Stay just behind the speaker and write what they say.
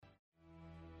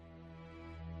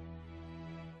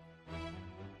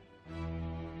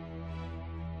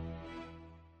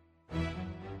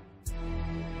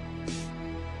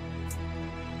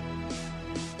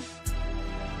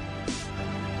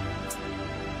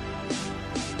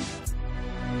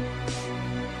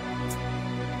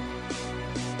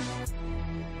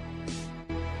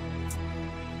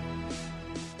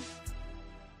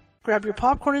Grab your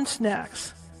popcorn and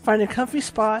snacks. Find a comfy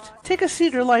spot, take a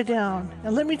seat or lie down,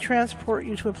 and let me transport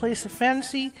you to a place of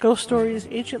fantasy, ghost stories,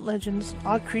 ancient legends,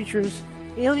 odd creatures,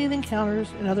 alien encounters,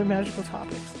 and other magical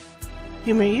topics.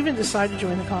 You may even decide to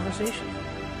join the conversation.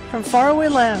 From faraway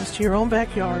lands to your own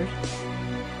backyard,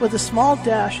 with a small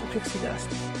dash of pixie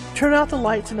dust, turn out the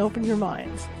lights and open your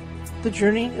minds. The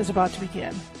journey is about to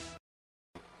begin.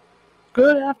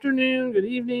 Good afternoon, good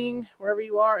evening, wherever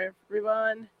you are,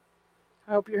 everyone.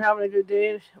 I hope you're having a good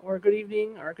day, or a good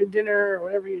evening, or a good dinner, or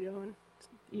whatever you're doing.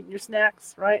 Eating your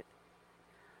snacks, right?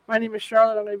 My name is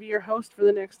Charlotte. I'm going to be your host for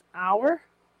the next hour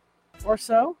or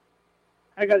so.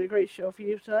 I got a great show for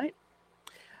you tonight.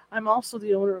 I'm also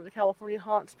the owner of the California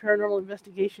Haunts Paranormal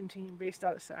Investigation Team based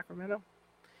out of Sacramento.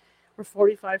 We're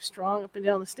 45 strong up and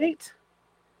down the state.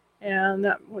 And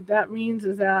what that means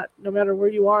is that no matter where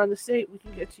you are in the state, we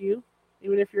can get to you.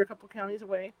 Even if you're a couple counties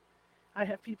away, I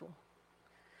have people.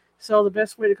 So the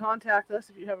best way to contact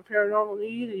us if you have a paranormal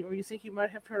need or you think you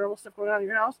might have paranormal stuff going on in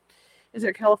your house is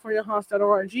at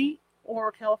californiahaunts.org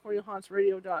or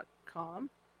californiahauntsradio.com.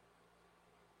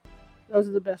 Those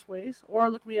are the best ways. Or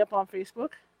look me up on Facebook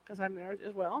because I'm there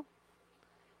as well.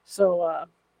 So,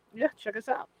 yeah, check us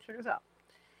out. Check us out.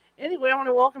 Anyway, I want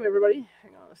to welcome everybody.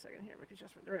 Hang on a second here. Make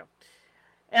adjustment. There we go.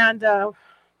 And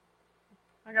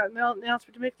I got an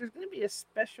announcement to make. There's going to be a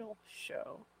special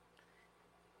show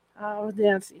with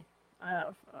Nancy.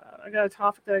 I got a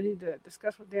topic that I need to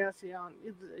discuss with Nancy on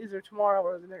either tomorrow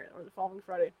or the following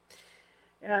Friday.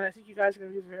 And I think you guys are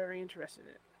going to be very interested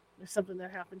in it. It's something that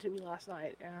happened to me last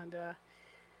night. And,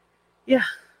 yeah,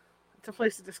 it's a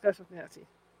place to discuss with Nancy.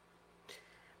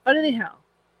 But anyhow,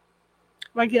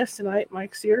 my guest tonight,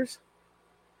 Mike Sears,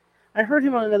 I heard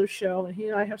him on another show, and he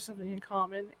and I have something in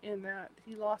common in that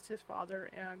he lost his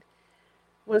father and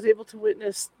was able to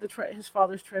witness his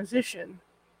father's transition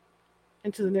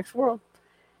into the next world.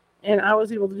 And I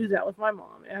was able to do that with my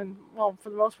mom. And, well, for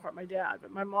the most part, my dad.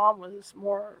 But my mom was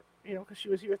more, because she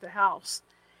was here at the house,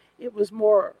 it was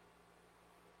more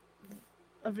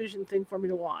a vision thing for me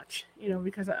to watch,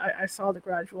 because I saw the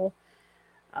gradual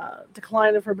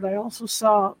decline of her, but I also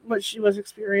saw what she was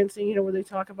experiencing, where they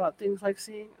talk about things like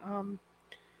seeing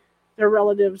their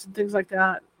relatives and things like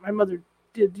that. My mother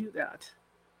did do that.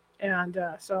 And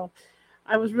so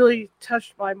I was really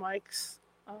touched by Mike's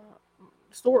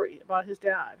story about his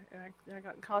dad, and I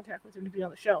got in contact with him to be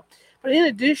on the show. But in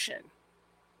addition,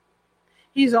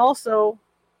 he's also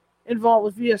involved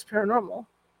with VS Paranormal,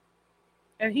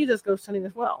 and he does ghost hunting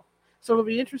as well. So it'll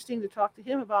be interesting to talk to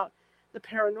him about the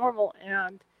paranormal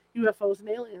and UFOs and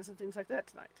aliens and things like that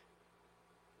tonight.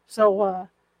 So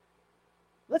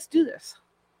let's do this.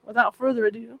 Without further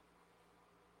ado.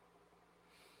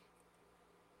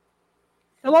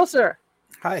 Hello, sir.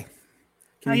 Hi.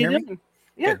 How you doing?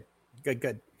 Yeah.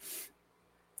 Good.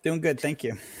 Doing good, thank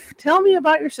you. Tell me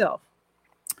about yourself.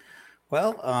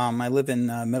 Well, I live in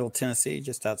Middle Tennessee,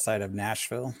 just outside of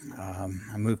Nashville.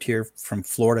 I moved here from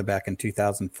Florida back in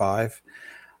 2005.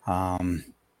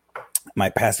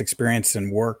 My past experience in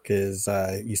work is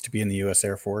used to be in the U.S.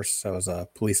 Air Force. I was a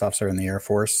police officer in the Air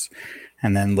Force,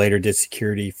 and then later did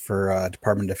security for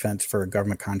Department of Defense for a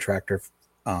government contractor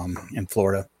in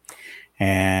Florida.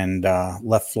 And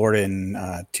left Florida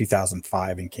in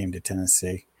 2005 and came to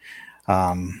Tennessee.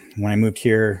 When I moved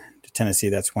here to Tennessee,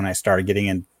 that's when I started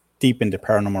getting deep into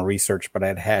paranormal research, but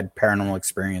I'd had paranormal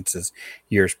experiences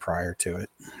years prior to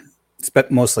it.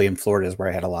 Mostly in Florida is where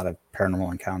I had a lot of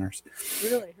paranormal encounters.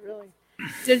 Really?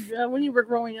 Did when you were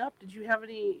growing up, did you have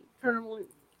any paranormal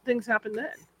things happen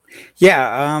then?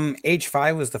 Yeah, age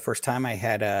 5 was the first time I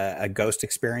had a ghost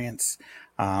experience.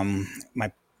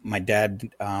 My dad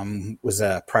was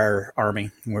a prior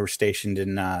Army. We were stationed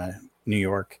in New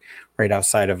York, right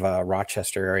outside of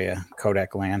Rochester area,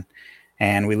 Kodak land.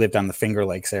 And we lived on the Finger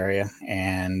Lakes area.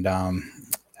 And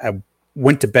I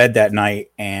went to bed that night,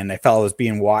 and I felt I was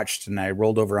being watched. And I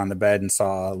rolled over on the bed and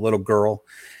saw a little girl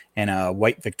in a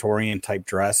white Victorian type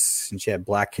dress. And she had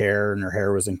black hair, and her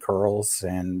hair was in curls.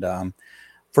 And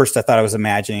first I thought I was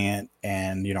imagining it,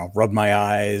 and, rubbed my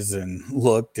eyes and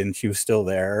looked, and she was still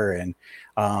there. And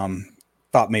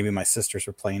thought maybe my sisters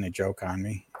were playing a joke on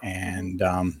me. And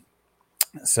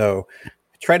so I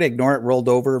tried to ignore it, rolled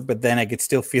over, but then I could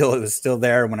still feel it was still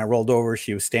there. When I rolled over,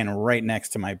 she was standing right next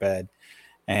to my bed,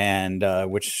 and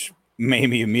which made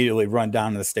me immediately run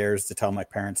down the stairs to tell my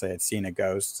parents I had seen a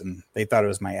ghost, and they thought it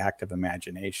was my active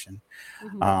imagination.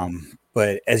 Mm-hmm.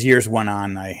 But as years went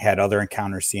on, I had other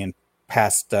encounters seeing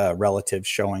past relatives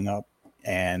showing up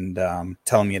and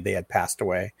telling me they had passed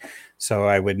away. So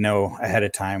I would know ahead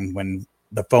of time when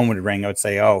the phone would ring. I would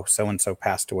say, "Oh, so-and-so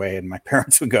passed away." And my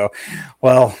parents would go,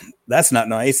 "Well, that's not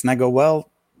nice." And I go,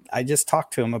 "Well, I just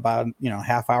talked to them about,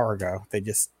 half hour ago. They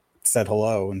just said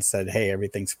hello and said, hey,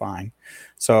 everything's fine.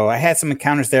 So I had some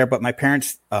encounters there, but my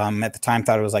parents at the time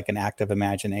thought it was like an act of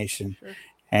imagination. Sure.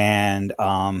 And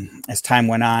as time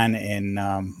went on, and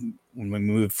when we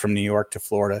moved from New York to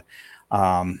Florida,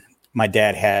 my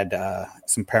dad had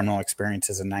some paranormal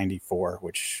experiences in '94,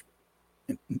 which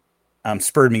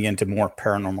spurred me into more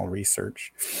paranormal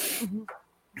research. Mm-hmm.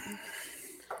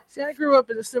 See, I grew up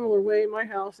in a similar way in my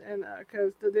house, and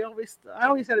because I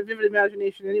always had a vivid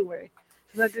imagination anyway,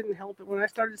 so that didn't help it. When I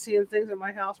started seeing things in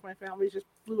my house, my family just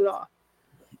blew it off.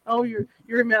 Oh, you're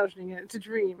imagining it. It's a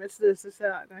dream. It's this, it's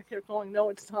that. And I kept going, no,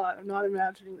 it's not. I'm not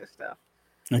imagining this stuff.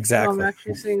 Exactly. I'm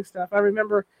actually seeing stuff. I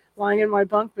remember lying in my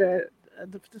bunk bed,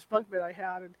 this bunk bed I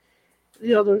had, and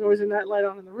there was always a night light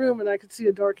on in the room, and I could see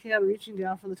a dark hand reaching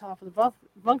down from the top of the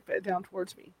bunk bed down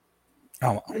towards me.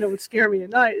 Oh. And it would scare me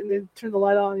at night, and they'd turn the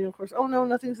light on, of course, oh no,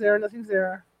 nothing's there.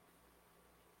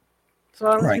 So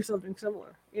I would do something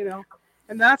similar,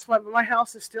 and that's why my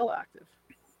house is still active.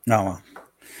 No.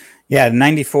 Yeah,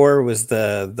 94 was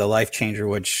the life changer,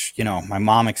 which, my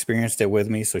mom experienced it with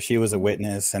me. So she was a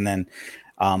witness. And then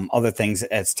other things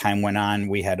as time went on,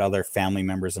 we had other family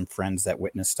members and friends that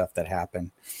witnessed stuff that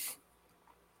happened.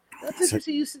 That's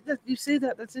interesting. You say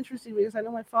that. That's interesting because I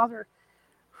know my father,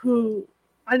 who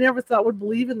I never thought would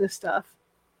believe in this stuff.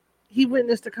 He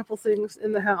witnessed a couple things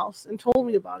in the house and told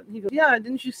me about it. And he goes, yeah,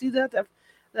 didn't you see that?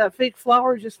 That fake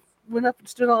flower just went up and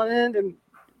stood on end and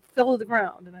fell to the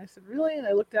ground. And I said, really? And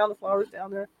I looked down, the flowers down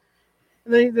there.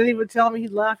 And then he would tell me,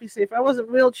 he'd laugh. He'd say, if I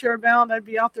wasn't wheelchair bound, I'd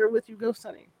be out there with you ghost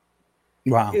hunting.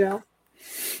 Wow.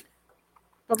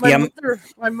 But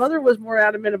my mother was more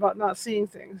adamant about not seeing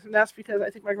things. And that's because I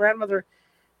think my grandmother,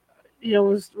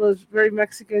 was very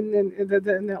Mexican, and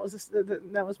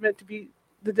that was meant to be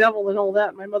the devil and all that.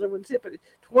 And my mother wouldn't see it. But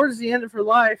towards the end of her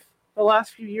life, the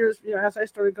last few years, as I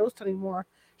started ghost hunting more,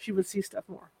 she would see stuff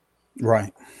more.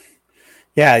 Right.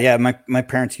 Yeah. My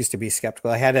parents used to be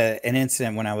skeptical. I had an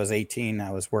incident when I was 18.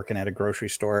 I was working at a grocery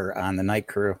store on the night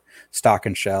crew,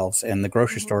 stocking shelves, and the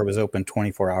grocery store was open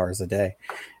 24 hours a day.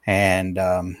 And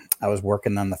I was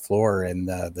working on the floor, and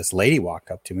this lady walked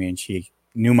up to me, and she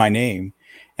knew my name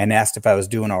and asked if I was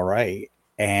doing all right.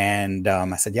 And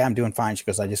I said, yeah, I'm doing fine. She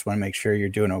goes, I just want to make sure you're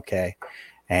doing okay.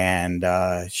 And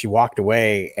she walked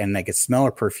away, and I could smell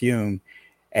her perfume.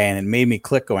 And it made me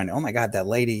click going, oh my God, that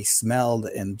lady smelled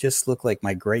and just looked like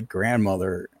my great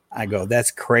grandmother. I go, that's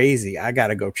crazy. I got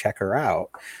to go check her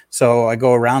out. So I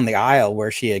go around the aisle where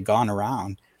she had gone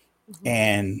around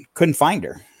and couldn't find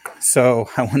her. So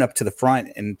I went up to the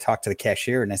front and talked to the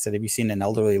cashier, and I said, have you seen an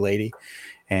elderly lady?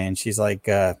 And she's like,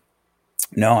 no,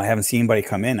 I haven't seen anybody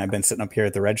come in. I've been sitting up here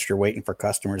at the register waiting for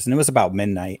customers. And it was about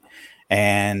midnight.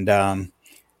 And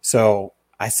so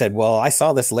I said, well, I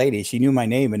saw this lady. She knew my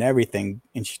name and everything.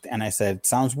 And I said,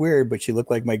 sounds weird, but she looked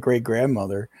like my great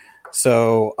grandmother.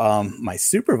 So my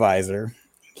supervisor,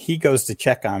 he goes to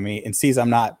check on me and sees I'm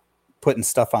not putting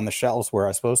stuff on the shelves where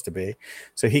I'm supposed to be.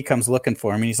 So he comes looking for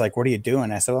him, and he's like, what are you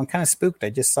doing? I said, well, I'm kind of spooked. I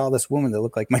just saw this woman that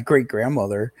looked like my great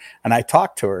grandmother, and I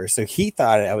talked to her. So he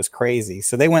thought I was crazy.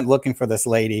 So they went looking for this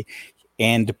lady,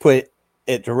 and to put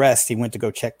it to rest, he went to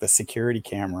go check the security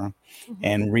camera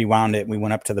and rewound it. We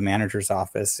went up to the manager's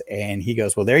office, and he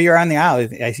goes, well, there you're on the aisle.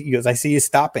 He goes, I see you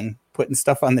stopping, putting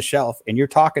stuff on the shelf, and you're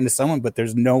talking to someone, but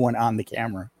there's no one on the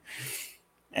camera.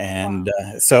 And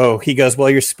so he goes, well,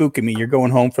 you're spooking me. You're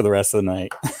going home for the rest of the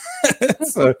night.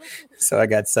 So I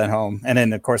got sent home. And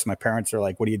then, of course, my parents are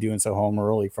like, what are you doing so home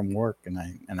early from work? And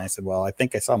I said, well, I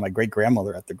think I saw my great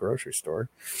grandmother at the grocery store.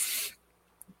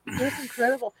 That's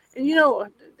incredible. And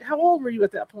how old were you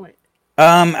at that point?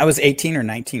 I was 18 or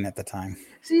 19 at the time.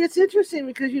 See, it's interesting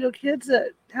because, kids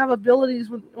that have abilities,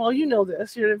 you're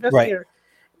an investigator.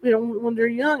 Right. When they're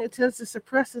young, it tends to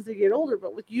suppress as they get older.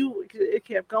 But with you, it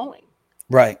kept going.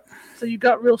 Right. So you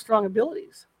got real strong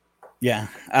abilities. Yeah.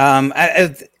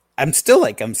 I'm still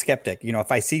I'm skeptic,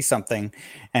 if I see something,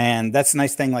 and that's the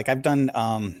nice thing. Like I've done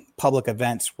public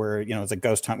events where, it's a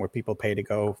ghost hunt where people pay to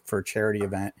go for a charity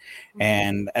event.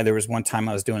 And there was one time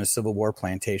I was doing a Civil War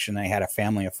plantation. And I had a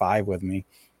family of 5 with me.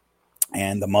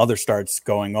 And the mother starts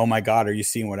going, oh my God, are you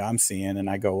seeing what I'm seeing? And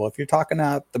I go, well, if you're talking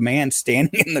about the man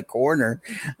standing in the corner,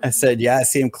 I said, yeah, I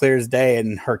see him clear as day.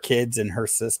 And her kids and her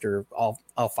sister, all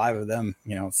 5 of them,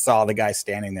 saw the guy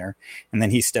standing there. And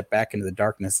then he stepped back into the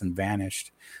darkness and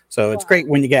vanished. So it's great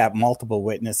when you get multiple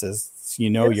witnesses,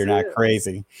 yes, you're not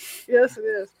crazy. Yes, it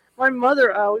is. My mother,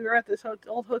 we were at this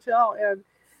old hotel, and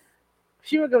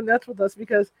she would go nuts with us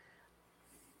because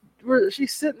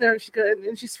she's sitting there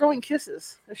and she's throwing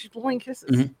kisses and she's blowing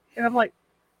kisses. And I'm like,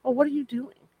 oh, what are you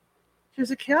doing? There's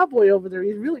a cowboy over there.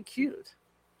 He's really cute.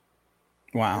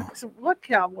 Wow. I said, what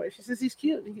cowboy? She says, he's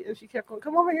cute. And she kept going,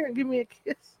 come over here and give me a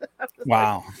kiss. I was like,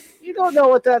 Wow. you don't know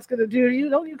what that's going to do to you.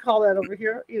 Don't you call that over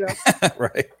here,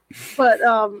 Right. But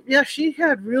yeah, she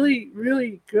had really,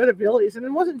 really good abilities. And it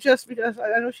wasn't just because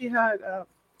I know she had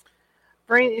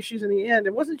brain issues in the end.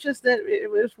 It wasn't just that;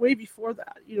 it was way before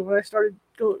that. When I started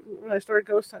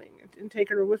ghost hunting and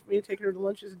taking her with me and taking her to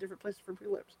lunches in different places for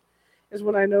prelims, is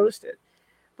when I noticed it.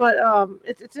 But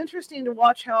it's interesting to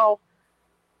watch how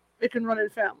it can run in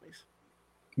families.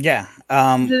 Yeah.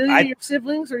 Did any of your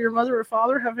siblings or your mother or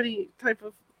father have any type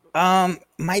of?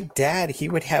 My dad, he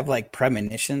would have like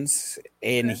premonitions,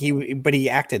 and but he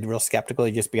acted real skeptical.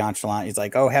 He'd just be nonchalant. He's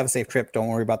like, "Oh, have a safe trip. Don't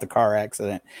worry about the car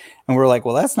accident." And we're like,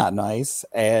 "Well, that's not nice."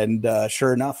 And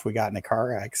sure enough, we got in a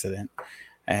car accident.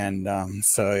 And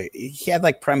so he had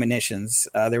like premonitions.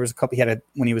 There was a couple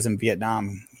when he was in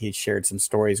Vietnam, he shared some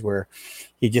stories where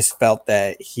he just felt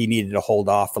that he needed to hold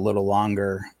off a little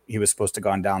longer. He was supposed to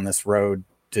go on down this road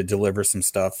to deliver some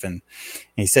stuff. And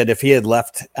he said if he had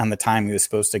left on the time he was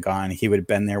supposed to gone, he would have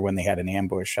been there when they had an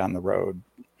ambush on the road.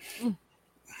 Mm.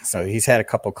 So he's had a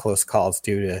couple close calls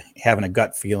due to having a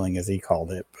gut feeling, as he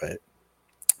called it.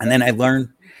 And then I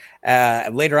learned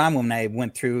later on, when I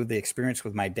went through the experience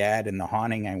with my dad and the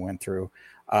haunting I went through,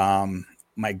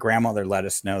 my grandmother let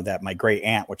us know that my great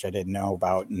aunt, which I didn't know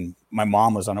about, and my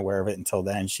mom was unaware of it until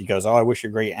then. She goes, "Oh, I wish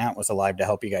your great aunt was alive to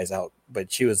help you guys out."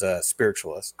 But she was a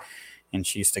spiritualist, and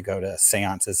she used to go to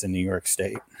seances in New York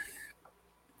State.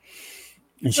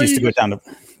 And she used to go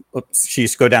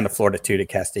down to Florida too, to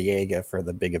Castiega for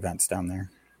the big events down there.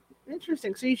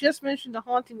 Interesting. So you just mentioned the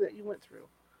haunting that you went through.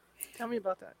 Tell me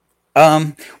about that.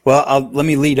 Well, let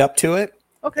me lead up to it.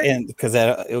 Okay. And because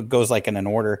it goes like in an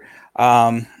order.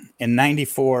 In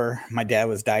 94, my dad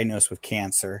was diagnosed with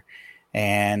cancer,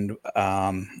 and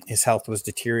his health was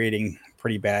deteriorating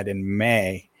pretty bad in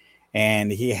May.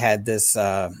 And he had this,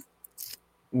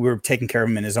 we were taking care of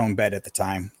him in his own bed at the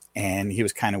time, and he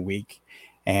was kind of weak.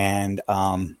 And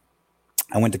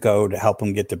I went to go to help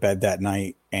him get to bed that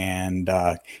night, and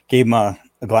gave him a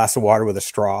glass of water with a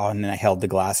straw, and then I held the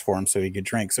glass for him so he could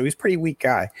drink. So he's a pretty weak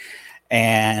guy.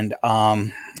 And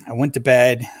I went to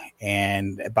bed,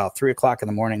 and about 3:00 in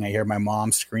the morning, I hear my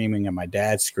mom screaming and my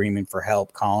dad screaming for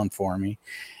help, calling for me.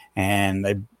 And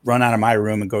I run out of my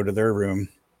room and go to their room,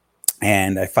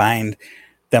 and I find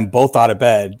them both out of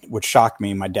bed, which shocked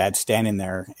me. My dad's standing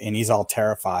there, and he's all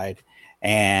terrified.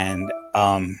 And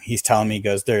he's telling me, he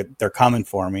goes, they're coming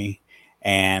for me.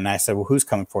 And I said, "Well, who's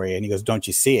coming for you?" And he goes, "Don't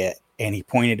you see it?" And he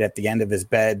pointed at the end of his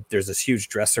bed. There's this huge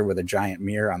dresser with a giant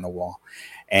mirror on the wall.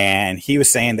 And he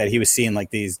was saying that he was seeing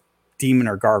like these demon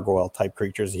or gargoyle type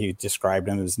creatures. He described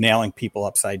them as nailing people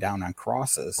upside down on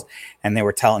crosses. And they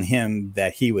were telling him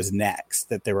that he was next,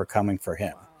 that they were coming for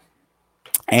him.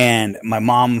 And my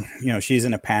mom, she's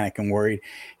in a panic and worried.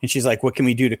 And she's like, "What can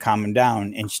we do to calm him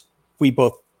down?" And we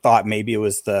both thought maybe it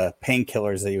was the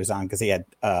painkillers that he was on, because he had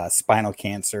spinal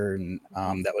cancer, and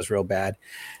that was real bad.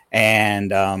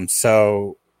 And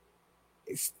so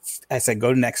I said,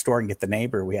 "Go next door and get the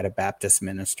neighbor." We had a Baptist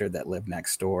minister that lived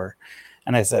next door.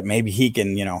 And I said, maybe he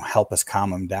can, help us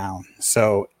calm him down.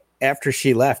 So after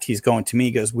she left, he's going to me,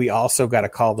 he goes, "We also got to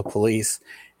call the police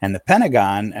and the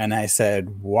Pentagon." And I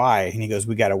said, "Why?" And he goes,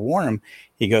 "We got to warn them."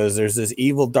 He goes, "There's this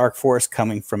evil dark force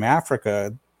coming from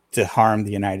Africa to harm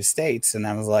the United States." And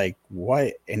I was like,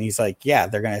 "What?" And he's like, "Yeah,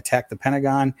 they're going to attack the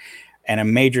Pentagon and a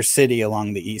major city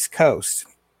along the East Coast."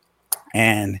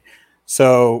 And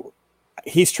so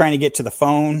he's trying to get to the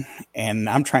phone, and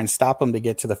I'm trying to stop him to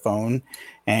get to the phone,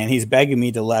 and he's begging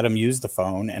me to let him use the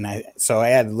phone. And I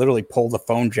had literally pulled the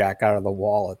phone jack out of the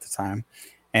wall at the time.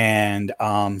 And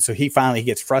so he finally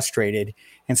gets frustrated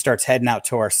and starts heading out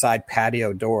to our side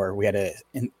patio door. We had a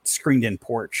screened in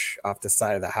porch off the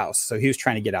side of the house. So he was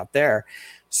trying to get out there.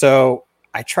 So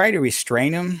I tried to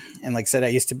restrain him. And like I said, I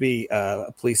used to be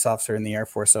a police officer in the Air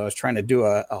Force. So I was trying to do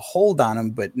a hold on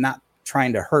him, but not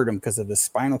trying to hurt him because of the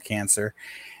spinal cancer.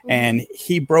 Mm-hmm. And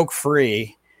he broke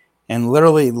free and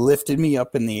literally lifted me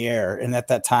up in the air. And at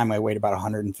that time, I weighed about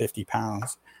 150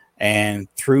 pounds. And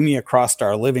threw me across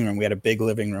our living room. We had a big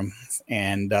living room,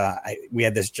 and we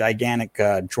had this gigantic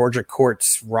Georgia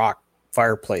quartz rock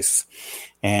fireplace,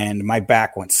 and my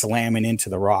back went slamming into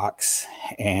the rocks.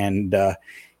 And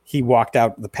he walked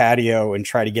out the patio and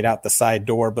tried to get out the side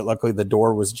door, but luckily the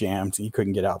door was jammed, so he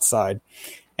couldn't get outside.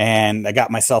 And I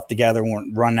got myself together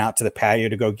and run out to the patio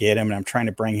to go get him, and I'm trying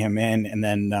to bring him in. And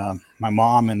then my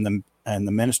mom and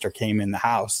the minister came in the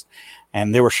house,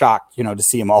 and they were shocked, to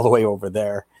see him all the way over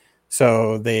there.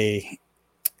 So they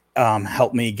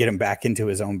helped me get him back into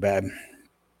his own bed.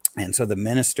 And so the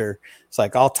minister is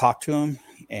like, I'll talk to him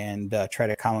and try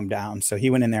to calm him down. So he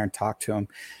went in there and talked to him.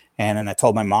 And then I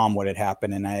told my mom what had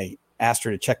happened, and I asked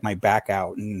her to check my back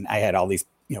out. And I had all these,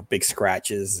 big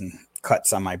scratches and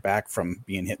cuts on my back from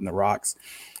being hit in the rocks.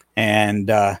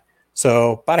 And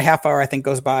so about a half hour, I think,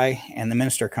 goes by, and the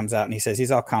minister comes out and he says,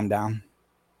 he's all calmed down.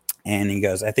 And he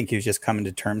goes, I think he was just coming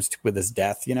to terms with his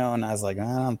death, and I was like, I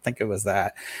don't think it was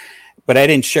that. But I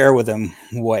didn't share with him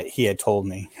what he had told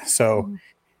me. So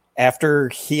after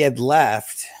he had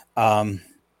left, my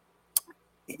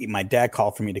dad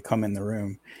called for me to come in the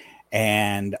room.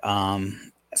 And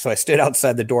so I stood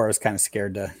outside the door. I was kind of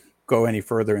scared to go any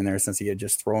further in there since he had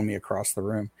just thrown me across the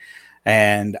room.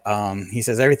 And he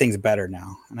says, everything's better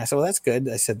now. And I said, well, that's good.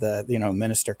 I said, the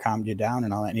minister calmed you down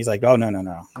and all that. And he's like, oh, no.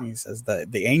 And he says,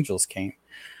 the angels came.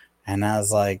 And I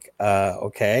was like,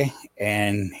 okay.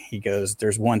 And he goes,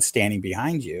 there's one standing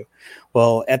behind you.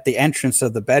 Well, at the entrance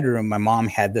of the bedroom, my mom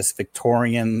had this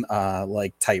Victorian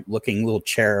type looking little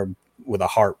cherub with a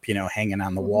harp, hanging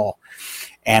on the wall.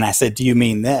 And I said, do you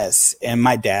mean this? And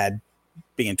my dad,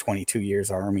 being 22 years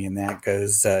Army, and that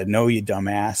goes, no, you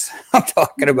dumbass. I'm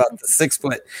talking about the 6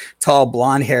 foot tall,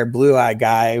 blonde hair, blue eye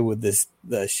guy with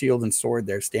the shield and sword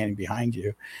there standing behind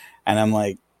you. And I'm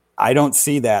like, I don't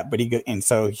see that. But and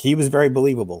so he was very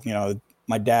believable.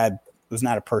 My dad was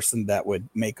not a person that would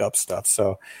make up stuff.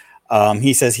 So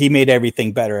he says he made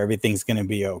everything better. Everything's going to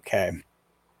be okay.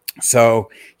 So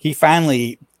he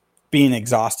finally, being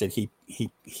exhausted,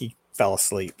 he fell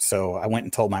asleep. So I went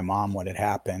and told my mom what had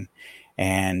happened,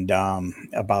 and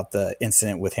about the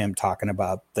incident with him talking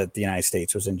about that the United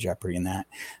States was in jeopardy and that.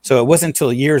 So it wasn't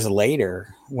until years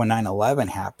later when 9/11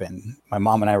 happened, my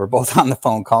mom and I were both on the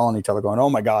phone calling each other going, oh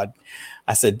my God.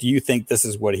 I said, do you think this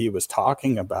is what he was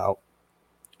talking about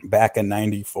back in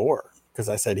 94? Because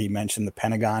I said he mentioned the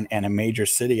Pentagon and a major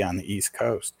city on the East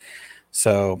Coast.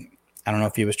 So I don't know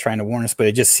if he was trying to warn us, but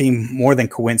it just seemed more than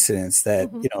coincidence that,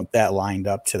 that lined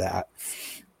up to that.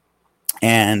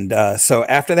 And so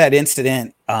after that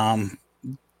incident, a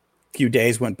few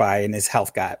days went by and his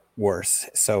health got worse.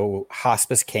 So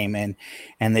hospice came in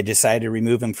and they decided to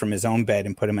remove him from his own bed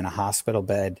and put him in a hospital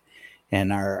bed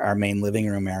in our main living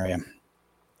room area.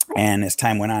 And as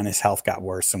time went on, his health got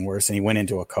worse and worse, and he went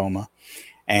into a coma.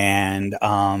 And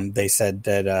they said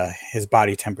that his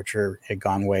body temperature had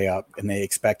gone way up, and they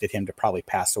expected him to probably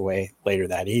pass away later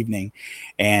that evening.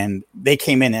 And they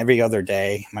came in every other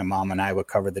day. My mom and I would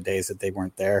cover the days that they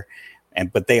weren't there.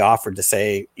 But they offered to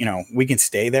say, we can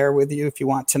stay there with you if you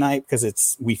want tonight,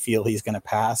 because we feel he's going to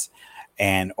pass.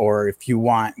 Or if you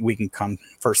want, we can come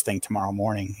first thing tomorrow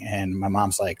morning. And my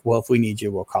mom's like, well, if we need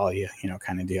you, we'll call you,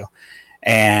 kind of deal.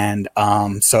 And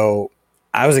so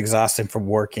I was exhausted from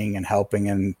working and helping.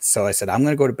 And so I said, I'm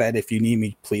going to go to bed. If you need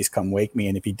me, please come wake me.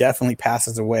 And if he definitely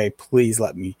passes away, please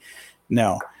let me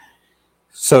know.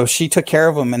 So she took care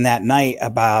of him. And that night,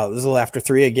 it was a little after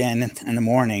 3 again in the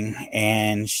morning,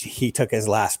 and he took his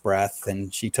last breath,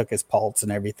 and she took his pulse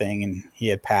and everything, and he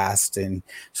had passed. And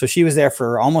so she was there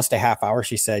for almost a half hour,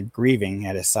 she said, grieving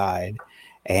at his side.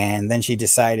 And then she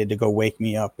decided to go wake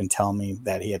me up and tell me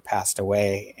that he had passed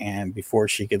away. And before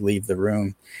she could leave the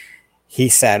room, he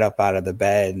sat up out of the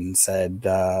bed and said,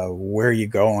 where are you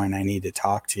going? I need to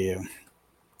talk to you.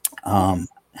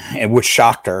 Which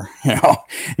shocked her,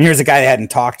 And here's a guy that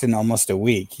hadn't talked in almost a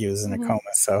week. He was in a coma.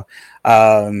 So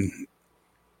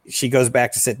she goes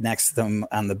back to sit next to him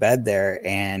on the bed there,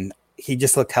 and he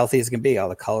just looked healthy as can be. All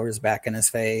the color is back in his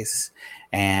face.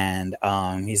 And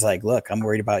he's like, look, I'm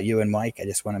worried about you and Mike. I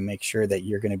just want to make sure that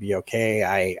you're going to be okay.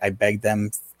 I begged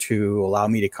them to allow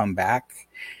me to come back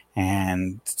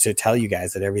and to tell you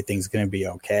guys that everything's going to be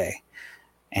okay.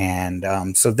 And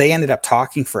so they ended up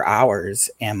talking for hours.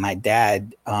 And my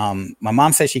dad, my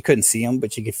mom said she couldn't see him,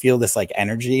 but she could feel this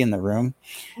energy in the room.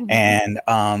 And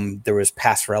there was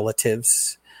past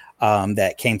relatives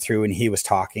that came through, and he was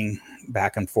talking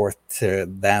back and forth to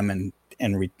them and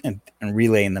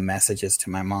relaying the messages to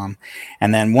my mom.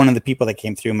 And then one of the people that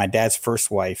came through, my dad's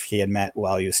first wife, he had met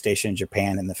while he was stationed in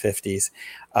Japan in the 50s.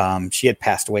 She had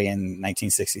passed away in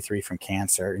 1963 from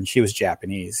cancer, and she was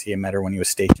Japanese. He had met her when he was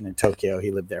stationed in Tokyo. He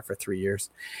lived there for 3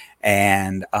 years.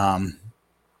 And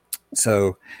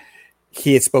so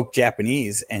he had spoke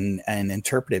Japanese and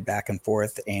interpreted back and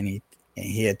forth. And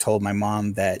he had told my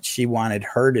mom that she wanted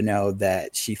her to know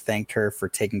that she thanked her for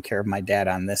taking care of my dad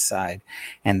on this side,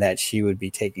 and that she would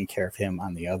be taking care of him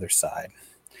on the other side.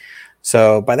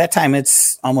 So by that time,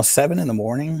 it's almost 7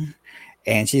 a.m.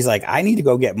 And she's like, I need to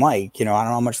go get Mike. I don't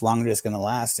know how much longer it's going to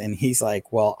last. And he's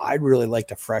like, well, I'd really like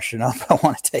to freshen up. I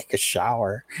want to take a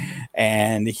shower.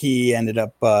 And he ended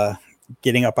up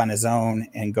getting up on his own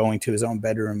and going to his own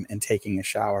bedroom and taking a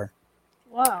shower.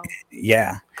 Wow.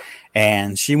 Yeah.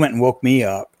 And she went and woke me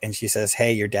up and she says,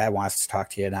 "Hey, your dad wants to talk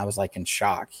to you." And I was like in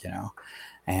shock,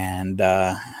 And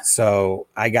so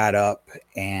I got up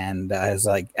and I was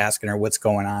like asking her what's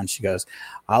going on. She goes,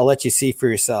 "I'll let you see for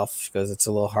yourself." She goes, "It's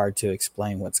a little hard to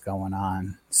explain what's going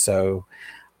on." So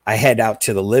I head out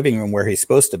to the living room where he's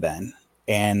supposed to been.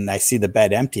 And I see the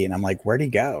bed empty and I'm like, "Where'd he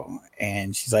go?"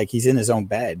 And she's like, "He's in his own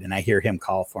bed." And I hear him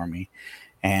call for me.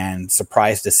 And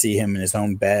surprised to see him in his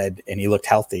own bed, and he looked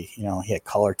healthy. He had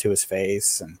color to his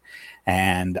face,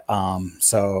 and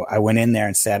so I went in there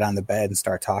and sat on the bed and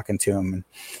started talking to him,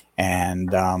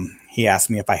 and he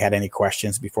asked me if I had any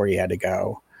questions before he had to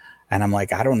go, and I'm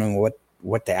like, I don't know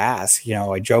what to ask.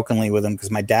 I jokingly with him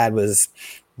because my dad was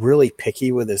really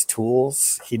picky with his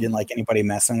tools. He didn't like anybody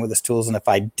messing with his tools, and if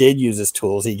I did use his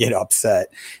tools, he'd get upset,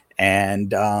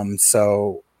 and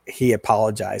so he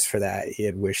apologized for that. He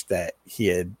had wished that he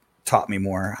had taught me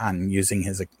more on using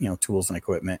his, tools and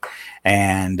equipment.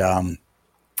 And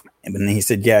then he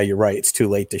said, "Yeah, you're right. It's too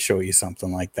late to show you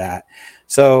something like that."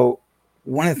 So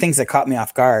one of the things that caught me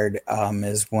off guard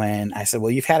is when I said,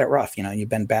 "Well, you've had it rough. You've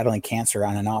been battling cancer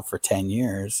on and off for 10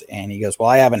 years. And he goes, "Well,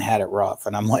 I haven't had it rough."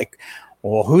 And I'm like,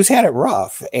 "Well, who's had it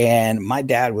rough?" And my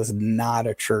dad was not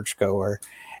a churchgoer.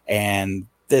 And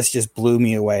this just blew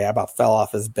me away. I about fell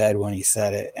off his bed when he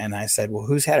said it. And I said, "Well,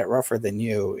 who's had it rougher than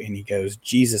you?" And he goes,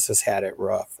 "Jesus has had it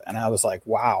rough." And I was like,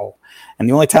 wow. And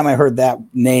the only time I heard that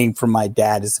name from my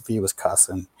dad is if he was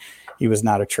cussing. He was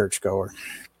not a churchgoer.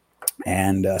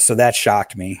 And so that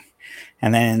shocked me.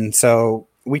 And then so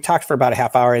we talked for about a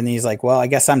half hour and he's like, "Well, I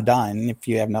guess I'm done. If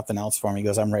you have nothing else for me," he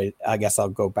goes, "I'm ready. I guess I'll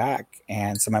go back."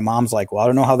 And so my mom's like, "Well, I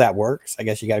don't know how that works. I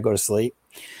guess you got to go to sleep."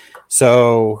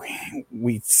 So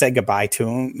we said goodbye to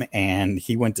him and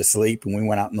he went to sleep, and we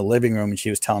went out in the living room and she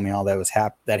was telling me all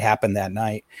that that happened that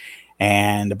night.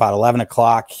 And about 11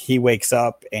 o'clock, he wakes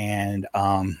up and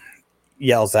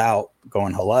yells out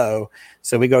going, "Hello."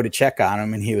 So we go to check on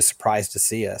him and he was surprised to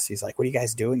see us. He's like, "What are you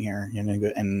guys doing here?"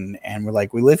 And we're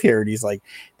like, "We live here." And he's like,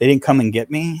 "They didn't come and get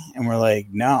me?" And we're like,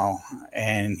 "No."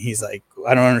 And he's like,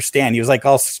 "I don't understand." He was like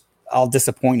all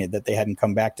disappointed that they hadn't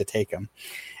come back to take him.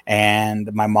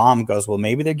 And my mom goes, "Well,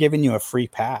 maybe they're giving you a free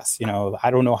pass. I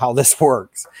don't know how this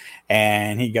works."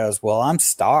 And he goes, "Well, I'm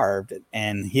starved."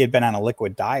 And he had been on a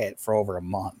liquid diet for over a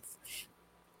month.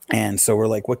 And so we're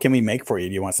like, "What can we make for you?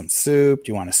 Do you want some soup?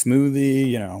 Do you want a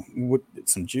smoothie?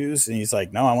 Some juice?" And he's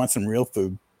like, "No, I want some real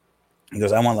food." He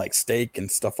goes, "I want like steak and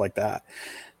stuff like that."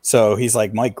 So he's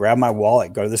like, "Mike, grab my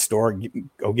wallet, go to the store,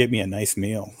 go get me a nice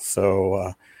meal."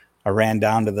 So I ran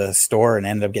down to the store and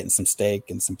ended up getting some steak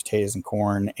and some potatoes and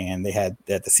corn. And they had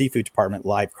at the seafood department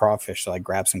live crawfish. So I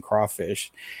grabbed some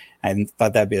crawfish. I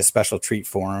thought that'd be a special treat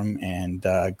for him, and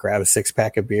grabbed a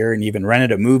 6-pack of beer and even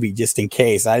rented a movie just in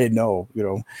case. I didn't know,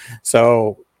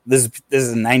 So this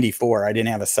is in 94. I didn't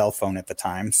have a cell phone at the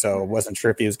time, so I wasn't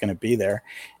sure if he was going to be there.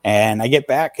 And I get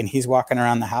back and he's walking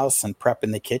around the house and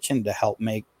prepping the kitchen to help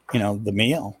make, the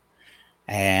meal.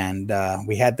 And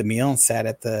we had the meal and sat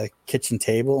at the kitchen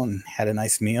table and had a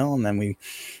nice meal. And then we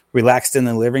relaxed in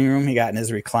the living room. He got in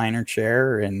his recliner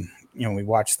chair and, we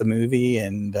watched the movie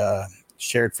and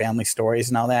shared family stories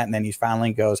and all that. And then he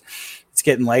finally goes, "It's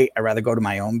getting late. I'd rather go to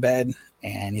my own bed."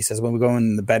 And he says, "Well, we go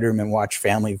in the bedroom and watch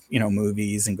family,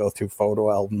 movies and go through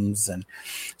photo albums." And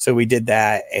so we did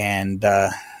that. And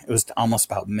it was almost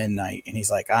about midnight. And he's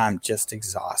like, "I'm just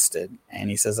exhausted." And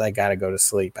he says, "I got to go to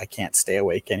sleep. I can't stay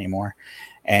awake anymore."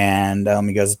 And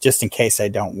he goes, "Just in case I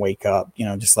don't wake up,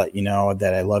 just let you know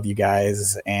that I love you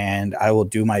guys. And I will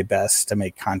do my best to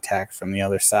make contact from the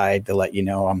other side to let you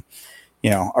know I'm,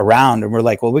 around." And we're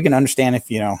like, "Well, we can understand if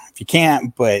you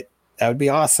can't, but that would be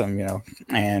awesome."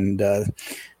 And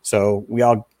so we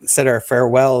all said our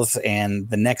farewells. And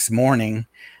the next morning,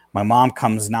 my mom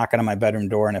comes knocking on my bedroom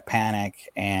door in a panic.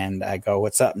 And I go,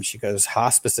 "What's up?" And she goes,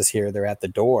 "Hospice is here. They're at the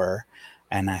door."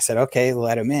 And I said, "Okay,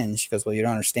 let him in." She goes, "Well, you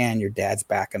don't understand. Your dad's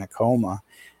back in a coma.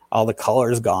 All the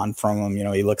color's gone from him.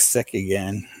 He looks sick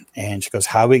again." And she goes,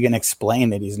 "How are we going to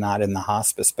explain that he's not in the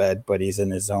hospice bed, but he's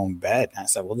in his own bed?" And I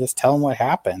said, "Well, just tell him what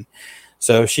happened."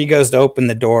 So she goes to open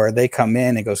the door. They come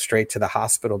in and go straight to the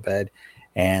hospital bed.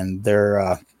 And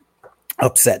they're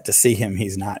upset to see him.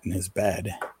 He's not in his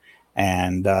bed.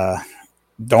 And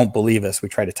don't believe us. We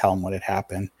try to tell him what had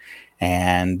happened.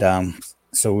 And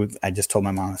so I just told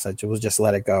my mom, I said, "We'll just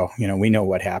let it go. We know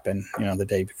what happened, the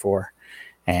day before."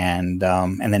 And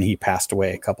then he passed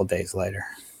away a couple days later.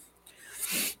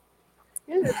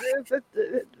 Yeah,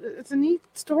 it's a neat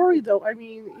story, though. I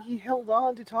mean, he held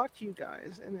on to talk to you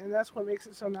guys, and that's what makes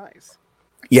it so nice.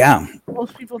 Yeah.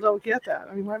 Most people don't get that.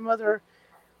 I mean, my mother,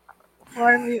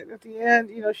 finally, at the end,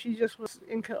 she just was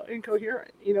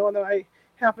incoherent, and then I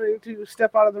happened to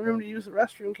step out of the room to use the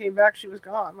restroom, came back, she was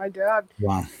gone. My dad,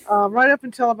 Wow. right up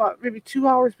until about maybe 2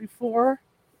 hours before,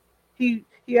 he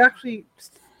actually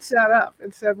sat up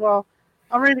and said, "Well,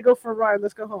 I'm ready to go for a ride.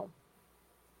 Let's go home."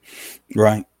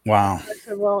 Right. Wow. I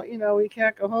said, "Well, we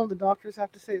can't go home. The doctors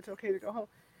have to say it's okay to go home."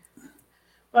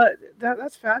 But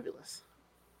that's fabulous.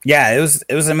 Yeah, it was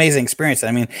an amazing experience. I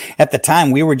mean, at the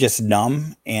time we were just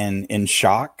numb and in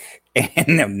shock,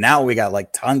 and now we got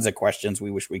like tons of questions we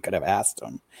wish we could have asked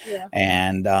them. Yeah.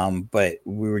 And but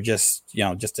we were just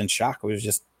just in shock. It was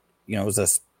just it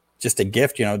was just a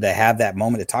gift, to have that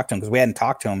moment to talk to him, because we hadn't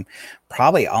talked to him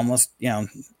probably almost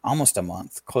a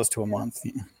month, close to a month,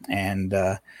 and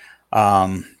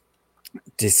um,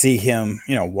 to see him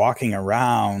walking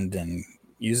around and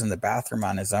using the bathroom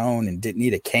on his own and didn't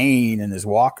need a cane and his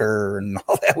walker and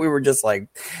all that. We were just like,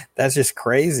 that's just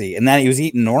crazy. And then he was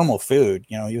eating normal food.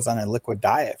 He was on a liquid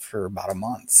diet for about a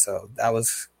month. So that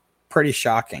was pretty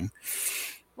shocking.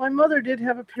 My mother did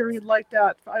have a period like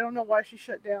that. I don't know why she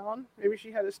shut down. Maybe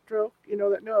she had a stroke,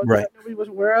 that Right. that nobody was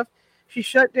aware of. She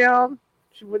shut down.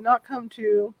 She would not come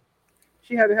to.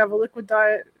 She had to have a liquid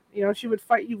diet. She would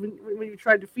fight you when you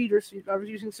tried to feed her. So I was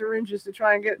using syringes to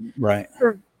try and get Right.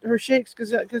 her shakes,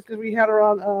 because we had her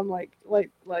on like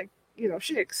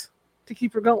shakes to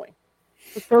keep her going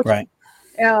with protein. Right.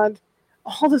 And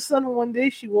all of a sudden one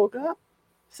day she woke up,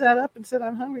 sat up, and said,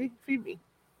 "I'm hungry. Feed me."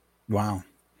 Wow.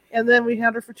 And then we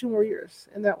had her for 2 more years,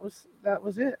 and that was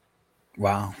it.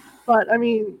 Wow. But I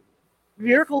mean,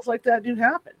 miracles like that do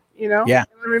happen, Yeah.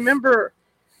 And I remember,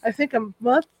 I think a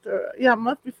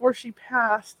month before she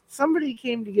passed, somebody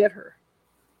came to get her.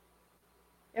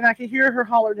 And I could hear her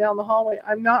holler down the hallway,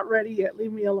 "I'm not ready yet.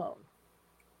 Leave me alone."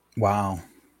 Wow.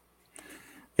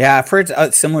 Yeah, I've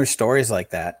heard similar stories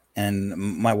like that. And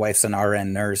my wife's an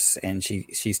RN nurse, and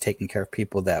she's taking care of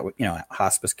people that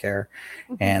hospice care,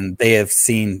 and they have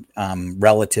seen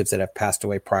relatives that have passed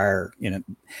away prior.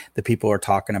 The people are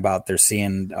talking about they're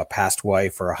seeing a past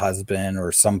wife or a husband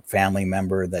or some family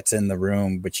member that's in the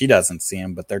room, but she doesn't see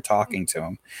him, but they're talking to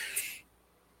him.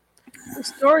 The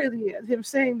story of him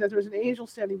saying that there's an angel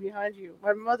standing behind you.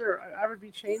 My mother, I would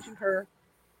be changing her,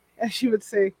 and she would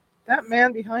say, "That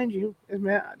man behind you is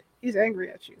mad. He's angry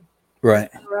at you."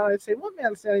 Right. Around, I'd say, "What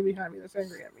man's standing behind me that's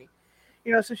angry at me?"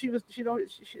 So she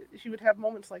would have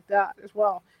moments like that as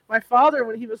well. My father,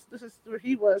 this is where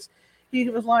he was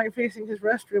lying facing his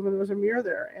restroom, and there was a mirror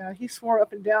there, and he swore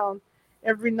up and down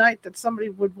every night that somebody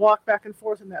would walk back and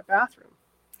forth in that bathroom.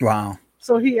 Wow.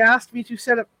 So he asked me to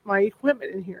set up my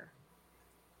equipment in here,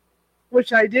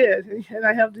 which I did, and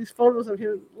I have these photos of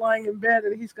him lying in bed,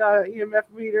 and he's got an EMF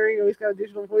meter, he's got a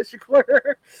digital voice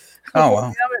recorder. Oh,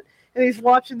 wow. And he's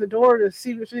watching the door to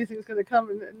see if anything's going to come,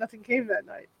 and nothing came that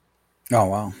night. Oh,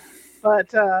 wow.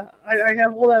 But I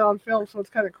have all that on film, so it's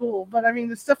kind of cool. But I mean,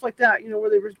 the stuff like that,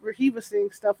 where he was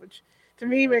seeing stuff, which to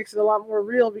me makes it a lot more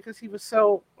real, because he was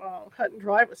so cut and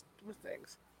dry with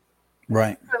things.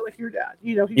 Right. Kind of like your dad,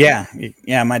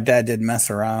 Yeah. My dad did mess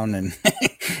around, and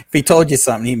if he told you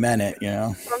something, he meant it.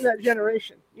 From that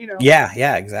generation,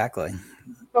 Yeah. Exactly.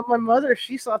 But my mother,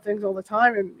 she saw things all the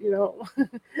time, and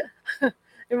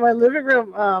in my living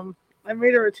room, I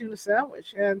made her a tuna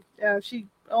sandwich, and she,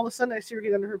 all of a sudden I see her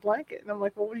get under her blanket, and I'm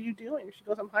like, "Well, what are you doing?" She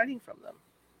goes, "I'm hiding from them."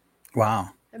 Wow.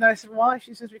 And I said, "Why?"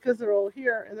 She says, "Because they're all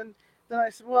here." And then I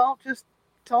said, "Well, just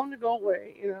tell them to go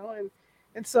away,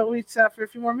 and so we sat for a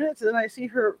few more minutes, and then I see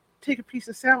her take a piece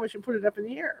of sandwich and put it up in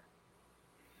the air.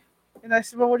 And I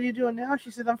said, "Well, what are you doing now?" She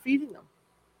said, "I'm feeding them."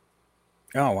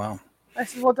 Oh, wow. I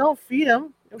said, "Well, don't feed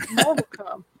them. More will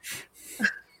come."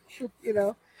 So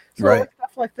Right.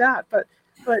 stuff like that. But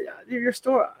your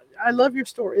story, I love your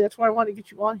story. That's why I want to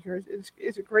get you on here.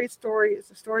 It's a great story. It's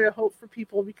a story of hope for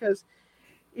people, because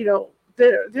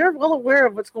they're well aware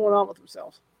of what's going on with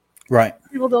themselves. Right.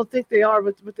 People don't think they are,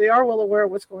 but they are well aware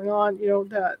of what's going on.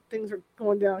 That things are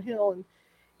going downhill,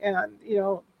 and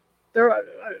they're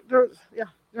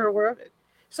aware of it.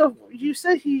 So you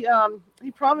said he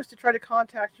promised to try to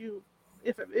contact you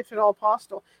if at all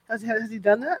possible. Has he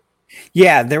done that?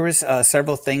 Yeah, there was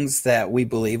several things that we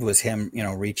believe was him,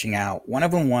 reaching out. One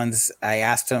of them was, I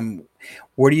asked him,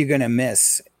 "What are you going to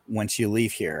miss once you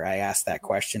leave here?" I asked that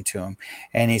question to him,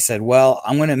 and he said, "Well,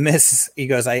 I'm going to miss." He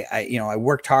goes, I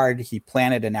worked hard." He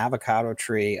planted an avocado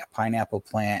tree, a pineapple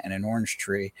plant, and an orange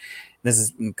tree. This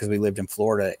is because we lived in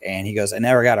Florida, and he goes, "I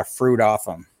never got a fruit off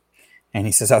them." And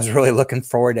he says, "I was really looking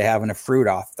forward to having a fruit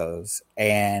off those."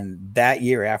 And that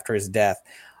year after his death,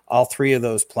 all 3 of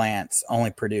those plants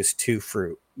only produced 2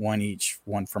 fruit, one each,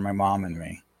 one for my mom and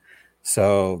me.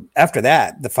 So after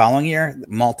that, the following year,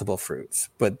 multiple fruits.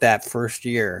 But that first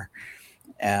year,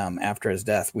 after his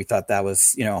death, we thought that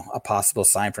was, a possible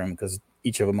sign for him because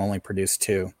each of them only produced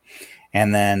two.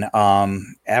 And then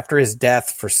after his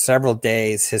death, for several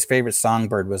days, his favorite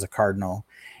songbird was a cardinal.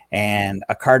 And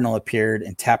a cardinal appeared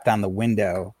and tapped on the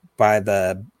window by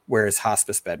where his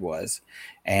hospice bed was.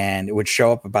 And it would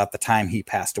show up about the time he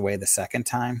passed away the second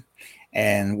time,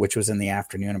 and which was in the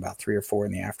afternoon, about 3 or 4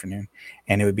 in the afternoon.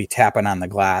 And it would be tapping on the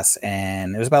glass.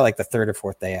 And it was about like the third or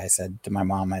fourth day. I said to my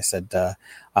mom, I said,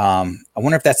 I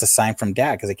wonder if that's a sign from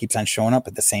Dad, because it keeps on showing up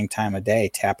at the same time of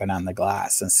day, tapping on the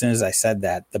glass. And as soon as I said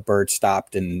that, the bird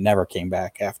stopped and never came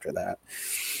back after that.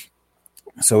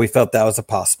 So we felt that was a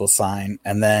possible sign.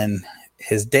 And then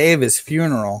his day of his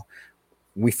funeral,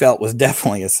 we felt was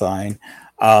definitely a sign.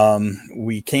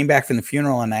 We came back from the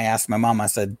funeral and I asked my mom, I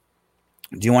said,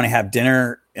 do you want to have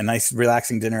dinner, a nice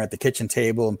relaxing dinner at the kitchen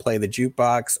table and play the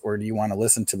jukebox? Or do you want to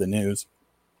listen to the news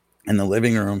in the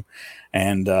living room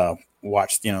and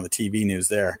watch, the TV news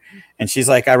there? And she's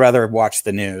like, I'd rather watch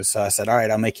the news. So I said, all right,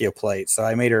 I'll make you a plate. So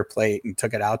I made her a plate and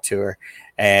took it out to her.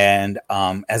 And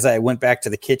as I went back to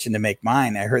the kitchen to make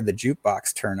mine, I heard the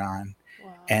jukebox turn on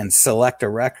and select a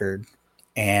record.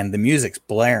 And the music's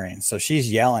blaring. So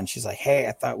she's yelling. She's like, hey,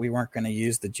 I thought we weren't going to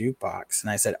use the jukebox. And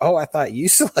I said, oh, I thought you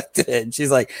selected it. And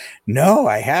she's like, no,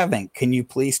 I haven't. Can you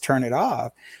please turn it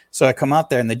off? So I come out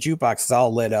there and the jukebox is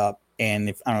all lit up. And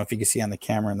I don't know if you can see on the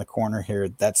camera in the corner here,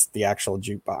 that's the actual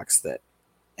jukebox that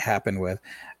happened with.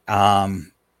 I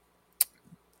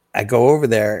go over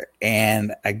there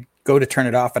and I go to turn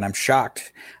it off and I'm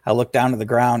shocked. I look down to the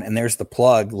ground and there's the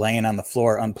plug laying on the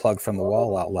floor, unplugged from the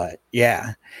wall outlet.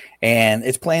 Yeah. And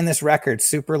it's playing this record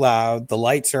super loud. The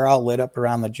lights are all lit up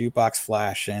around the jukebox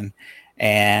flashing.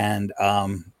 And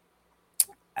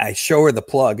I show her the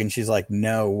plug and she's like,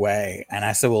 no way. And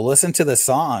I said, well, listen to the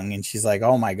song. And she's like,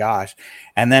 oh my gosh.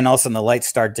 And then all of a sudden the lights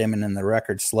start dimming and the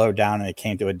record slowed down and it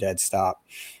came to a dead stop.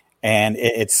 And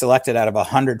it's selected out of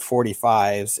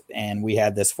 145s, and we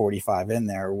had this 45 in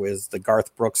there, was the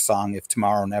Garth Brooks song "If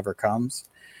Tomorrow Never Comes."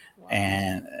 Wow.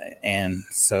 And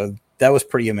so that was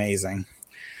pretty amazing.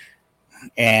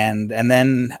 And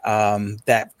then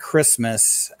that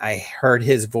Christmas, I heard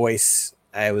his voice.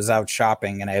 I was out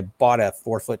shopping, and I bought a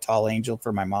 4-foot tall angel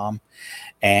for my mom.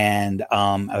 And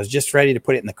I was just ready to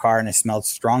put it in the car, and I smelled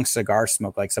strong cigar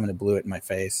smoke, like someone had blew it in my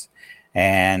face.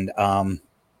 And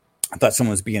I thought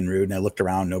someone was being rude, and I looked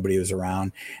around. Nobody was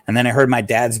around. And then I heard my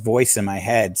dad's voice in my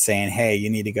head saying, hey, you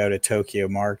need to go to Tokyo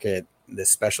Market, this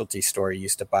specialty store. He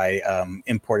used to buy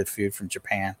imported food from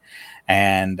Japan.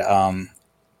 And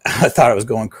I thought I was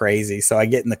going crazy. So I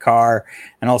get in the car,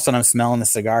 and all of a sudden I'm smelling the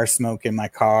cigar smoke in my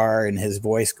car and his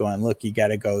voice going, look, you got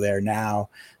to go there now.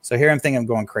 So here I'm thinking I'm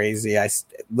going crazy. I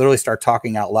literally start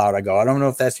talking out loud. I go, I don't know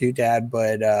if that's you, Dad,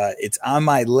 but it's on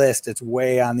my list. It's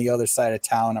way on the other side of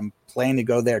town. I'm planning to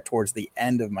go there towards the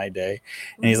end of my day.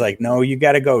 And he's like, no, you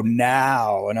got to go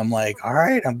now. And I'm like, all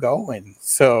right, I'm going.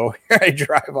 So I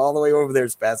drive all the way over there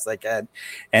as fast as I can.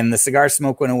 And the cigar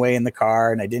smoke went away in the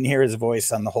car, and I didn't hear his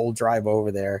voice on the whole drive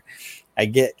over there. I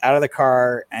get out of the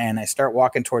car and I start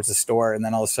walking towards the store. And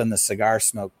then all of a sudden the cigar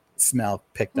smoke smell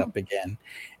picked up again.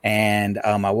 And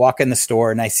I walk in the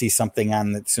store and I see something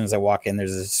as soon as I walk in,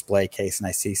 there's a display case and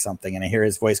I see something and I hear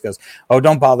his voice goes, oh,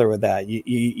 don't bother with that.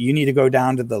 You need to go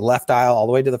down to the left aisle, all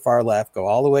the way to the far left, go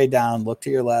all the way down, look to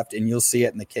your left, and you'll see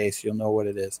it in the case. You'll know what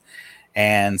it is.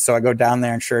 And so I go down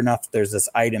there, and sure enough, there's this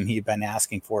item he'd been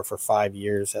asking for 5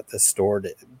 years at this store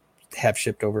to have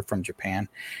shipped over from Japan.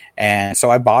 And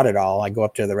so I bought it all. I go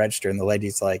up to the register and the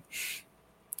lady's like,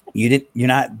 you're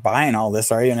not buying all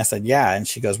this, are you? And I said, yeah. And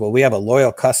she goes, well, we have a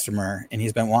loyal customer and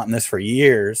he's been wanting this for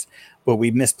years, but we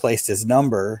misplaced his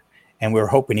number and we were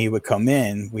hoping he would come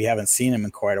in. We haven't seen him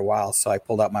in quite a while. So I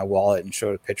pulled out my wallet and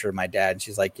showed a picture of my dad. And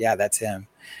she's like, yeah, that's him.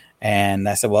 And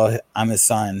I said, well, I'm his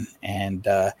son. And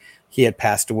he had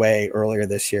passed away earlier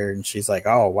this year. And she's like,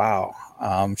 oh, wow.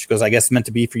 She goes, I guess it's meant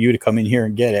to be for you to come in here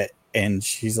and get it. And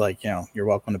she's like, you're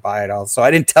welcome to buy it all. So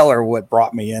I didn't tell her what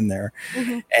brought me in there.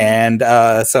 Mm-hmm. And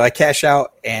so I cash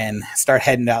out and start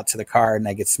heading out to the car, and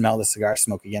I could smell the cigar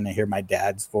smoke again. I hear my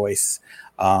dad's voice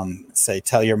say,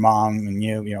 tell your mom and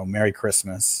you Merry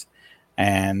Christmas.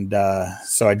 And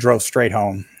so I drove straight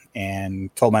home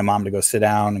and told my mom to go sit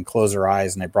down and close her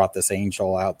eyes. And I brought this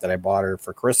angel out that I bought her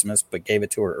for Christmas, but gave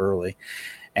it to her early.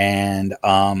 And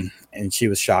she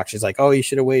was shocked. She's like, oh, you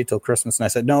should have waited till Christmas. And I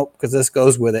said, nope, because this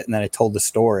goes with it. And then I told the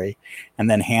story and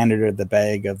then handed her the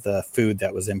bag of the food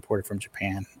that was imported from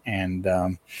Japan.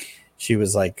 And she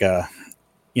was like,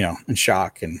 in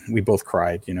shock, and we both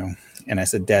cried, and I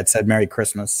said, Dad said Merry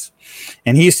Christmas.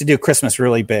 And he used to do Christmas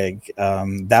really big.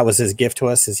 That was his gift to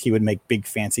us, is he would make big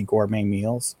fancy gourmet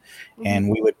meals. Mm-hmm. And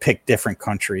we would pick different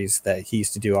countries that he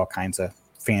used to do all kinds of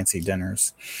fancy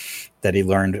dinners that he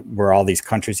learned where all these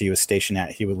countries he was stationed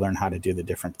at. He would learn how to do the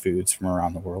different foods from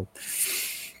around the world.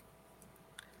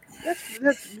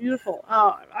 That's beautiful.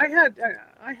 I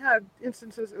had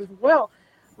instances as well.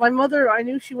 My mother, I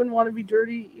knew she wouldn't want to be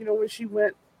dirty, when she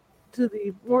went to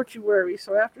the mortuary.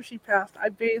 So after she passed, I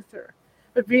bathed her.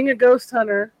 But being a ghost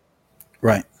hunter,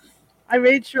 right, I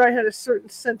made sure I had a certain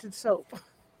scented soap.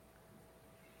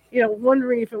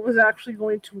 Wondering if it was actually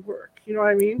going to work. You know what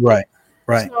I mean? Right.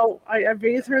 Right. So I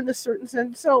bathed her in this certain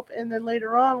scented soap, and then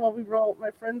later on, while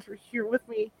my friends were here with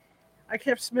me, I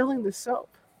kept smelling the soap.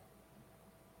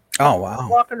 Oh, wow.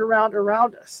 Walking around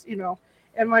us,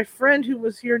 And my friend who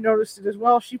was here noticed it as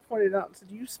well. She pointed out and said,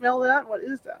 "Do you smell that? What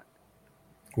is that?"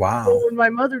 Wow. So when my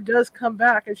mother does come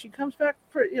back, and she comes back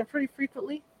pretty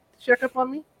frequently to check up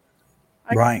on me,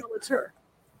 I can tell it's her.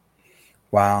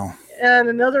 Wow. And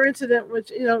another incident,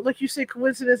 which, like you say,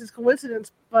 coincidence is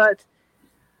coincidence, but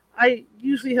I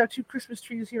usually have 2 Christmas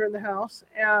trees here in the house,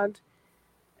 and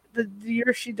the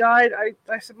year she died,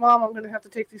 I said, "Mom, I'm going to have to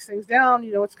take these things down.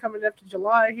 It's coming up to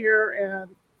July here,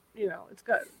 and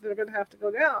they're going to have to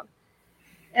go down."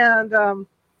 And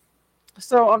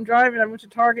so I'm driving. I went to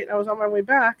Target, and I was on my way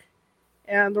back,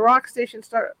 and the rock station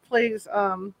plays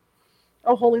 "Oh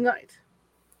Holy Night."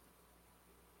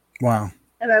 Wow.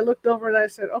 And I looked over and I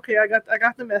said, "Okay, I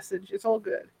got the message. It's all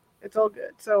good. It's all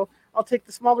good. So I'll take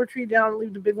the smaller tree down and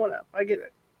leave the big one up. I get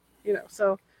it."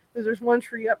 So there's one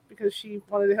tree up because she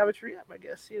wanted to have a tree up, I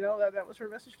guess. That was her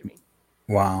message to me.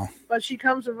 Wow. But she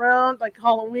comes around like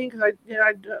Halloween, because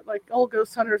I like all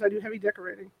ghost hunters, I do heavy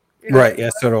decorating. Right. Yeah.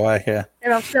 So do I. Yeah.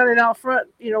 And I'm standing out front,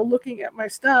 looking at my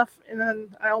stuff, and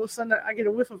then all of a sudden I get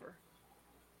a whiff of her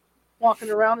walking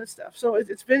around and stuff. So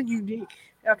it's been unique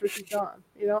after she's gone.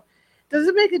 Does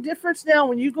it make a difference now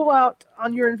when you go out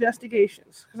on your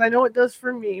investigations? Because I know it does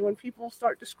for me when people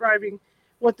start describing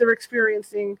what they're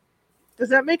experiencing. Does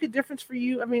that make a difference for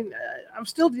you? I mean, I'm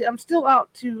still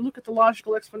out to look at the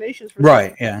logical explanations for right.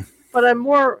 That. Yeah. But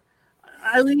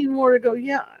I lean more to go,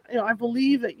 yeah, I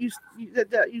believe that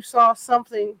you saw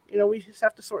something. We just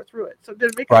have to sort through it. So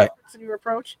did it make a difference in your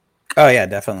approach? Oh yeah,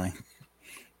 definitely.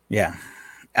 Yeah,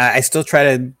 I still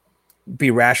try to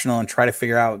be rational and try to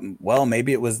figure out, well,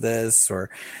 maybe it was this, or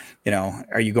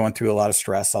are you going through a lot of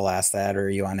stress? I'll ask that. Or are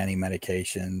you on any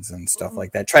medications and stuff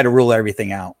like that? Try to rule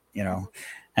everything out,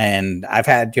 and I've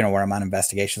had, where I'm on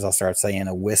investigations, I'll start saying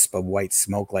a wisp of white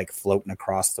smoke like floating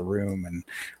across the room, and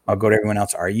I'll go to everyone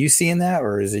else, are you seeing that,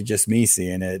 or is it just me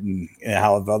seeing it? And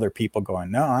how have other people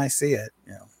going, no, I see it,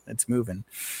 it's moving.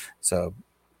 So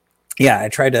yeah,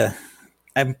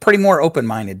 I'm pretty more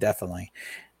open-minded, definitely.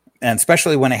 And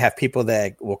especially when I have people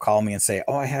that will call me and say,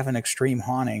 "Oh, I have an extreme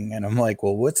haunting." And I'm like,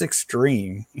 "Well, what's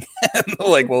extreme?"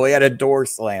 Like, "Well, we had a door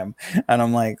slam." And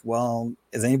I'm like, "Well,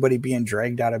 is anybody being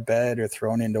dragged out of bed or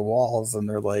thrown into walls?" And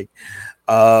they're like,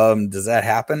 "Does that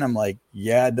happen?" I'm like,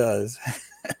 "Yeah, it does."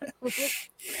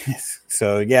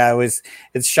 So yeah,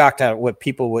 it's shocked at what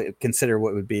people would consider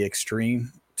what would be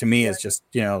extreme. To me, is just,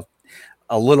 a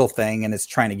little thing, and it's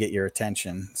trying to get your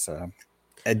attention. So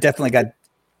it definitely got.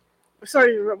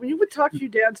 Sorry, when you would talk to your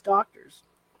dad's doctors,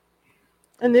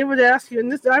 and they would ask you,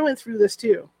 and I went through this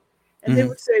too, and they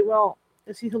would say, "Well,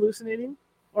 is he hallucinating,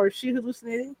 or is she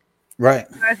hallucinating?" Right.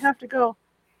 And I'd have to go,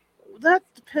 that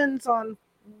depends on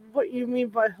what you mean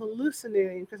by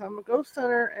hallucinating, because I'm a ghost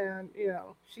hunter, and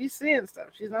she's seeing stuff.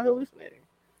 She's not hallucinating.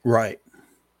 Right.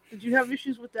 Did you have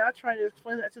issues with that, trying to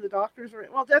explain that to the doctors?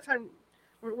 Well, at that time,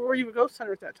 were you a ghost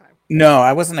hunter at that time? No,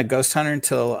 I wasn't a ghost hunter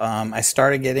until I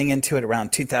started getting into it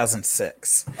around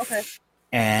 2006. Okay.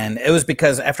 And it was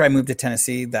because after I moved to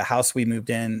Tennessee, the house we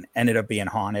moved in ended up being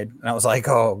haunted. And I was like,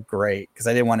 oh, great. Because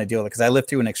I didn't want to deal with it. Because I lived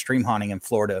through an extreme haunting in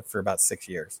Florida for about 6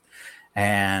 years.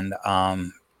 And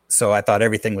so I thought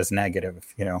everything was negative,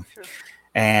 Sure.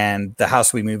 And the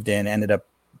house we moved in ended up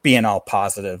being all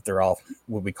positive. They're all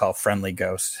what we call friendly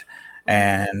ghosts.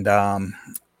 And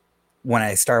when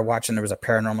I started watching, there was a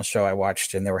paranormal show I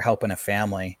watched, and they were helping a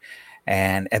family.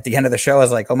 And at the end of the show, I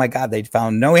was like, oh my God, they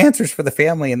found no answers for the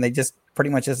family. And they just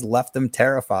pretty much just left them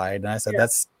terrified. And I said,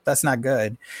 that's not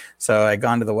good. So I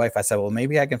gone to the wife. I said, well,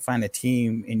 maybe I can find a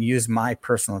team and use my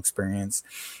personal experience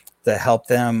to help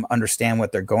them understand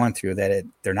what they're going through, that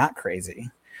they're not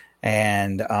crazy,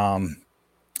 and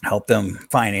help them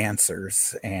find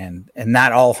answers. And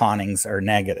not all hauntings are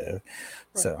negative.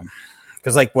 Right. So,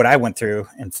 because like what I went through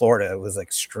in Florida was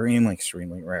extremely,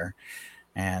 extremely rare.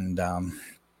 And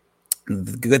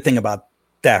the good thing about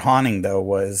that haunting though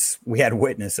was we had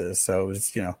witnesses. So it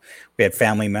was, we had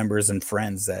family members and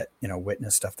friends that,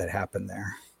 witnessed stuff that happened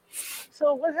there.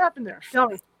 So what happened there? Tell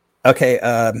me. Okay.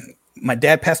 My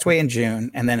dad passed away in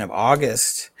June, and then of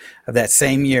August of that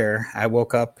same year, I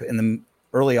woke up in the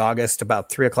early August, about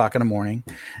 3:00 in the morning,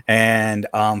 and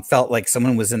felt like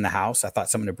someone was in the house. I thought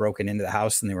someone had broken into the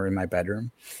house and they were in my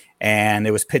bedroom, and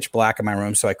it was pitch black in my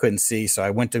room, so I couldn't see. So I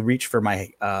went to reach for my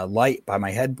light by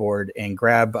my headboard and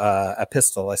grab a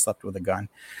pistol. I slept with a gun.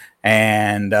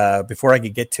 And before I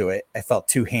could get to it, I felt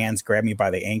two hands grab me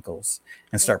by the ankles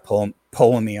and start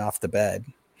pulling me off the bed.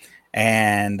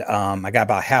 And I got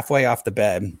about halfway off the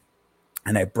bed,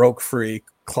 and I broke free,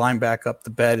 climbed back up the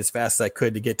bed as fast as I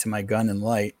could to get to my gun and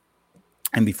light.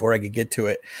 And before I could get to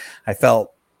it, I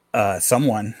felt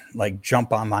someone like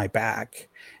jump on my back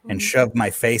and shove my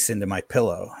face into my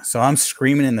pillow. So I'm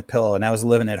screaming in the pillow, and I was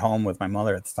living at home with my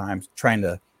mother at the time, trying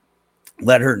to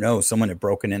let her know someone had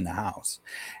broken in the house.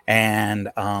 And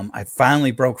I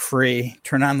finally broke free,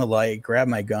 turned on the light,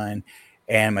 grabbed my gun,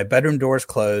 and my bedroom door's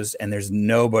closed and there's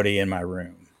nobody in my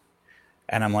room.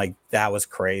 And I'm like, that was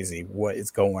crazy. What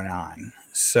is going on?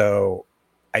 So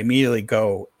I immediately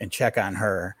go and check on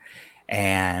her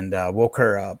and woke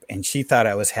her up. And she thought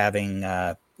I was having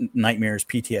nightmares,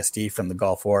 PTSD from the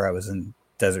Gulf War. I was in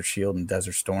Desert Shield and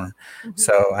Desert Storm.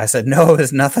 So I said, no,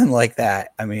 it's nothing like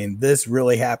that. I mean, this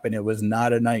really happened. It was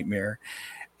not a nightmare.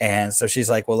 And so she's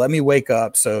like, well, let me wake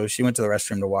up. So she went to the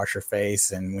restroom to wash her face.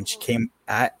 And when she came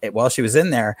while she was in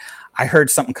there, I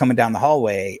heard something coming down the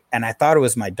hallway, and I thought it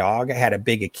was my dog. I had a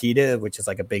big Akita, which is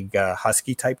like a big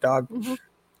husky type dog.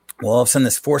 Well, all of a sudden,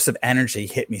 this force of energy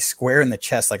hit me square in the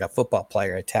chest like a football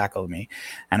player had tackled me.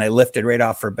 And I lifted right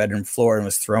off her bedroom floor and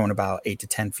was thrown about 8 to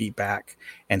 10 feet back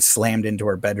and slammed into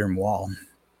her bedroom wall.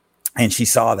 And she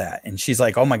saw that, and she's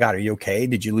like, oh my God, are you okay?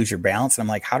 Did you lose your balance? And I'm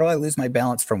like, how do I lose my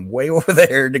balance from way over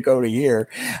there to go to here?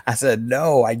 I said,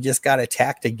 no, I just got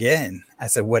attacked again. I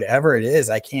said, whatever it is,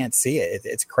 I can't see it.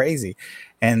 It's crazy.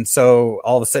 And so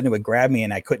all of a sudden it would grab me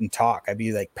and I couldn't talk. I'd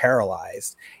be like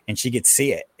paralyzed, and she could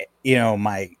see it.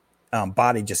 My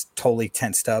body just totally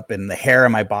tensed up, and the hair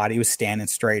on my body was standing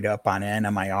straight up on end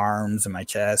on my arms and my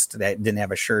chest. I didn't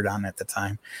have a shirt on at the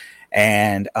time.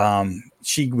 And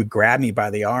she would grab me by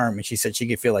the arm, and she said she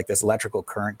could feel like this electrical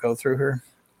current go through her.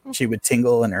 She would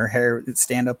tingle and her hair would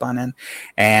stand up on end.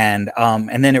 And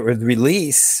then it would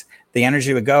release, the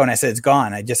energy would go. And I said, it's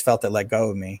gone. I just felt it let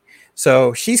go of me.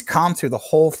 So she's calm through the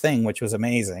whole thing, which was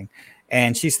amazing.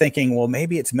 And she's thinking, well,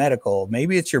 maybe it's medical.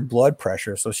 Maybe it's your blood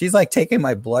pressure. So she's like taking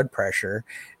my blood pressure,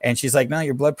 and she's like, no,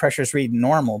 your blood pressure is reading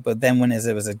normal. But then as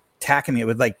it was attacking me, it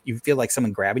would like, you feel like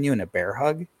someone grabbing you in a bear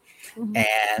hug.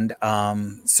 And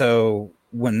so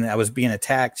when I was being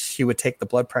attacked, she would take the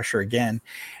blood pressure again,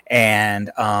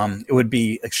 and it would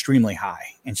be extremely high.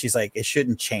 And she's like, it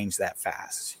shouldn't change that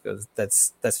fast. She goes,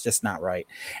 that's just not right.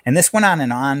 And this went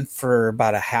on for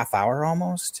about a half hour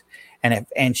almost.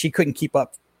 And she couldn't keep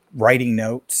up writing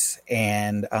notes.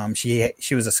 And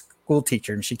she was a school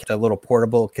teacher, and she kept a little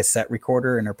portable cassette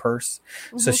recorder in her purse.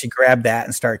 So she grabbed that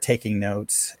and started taking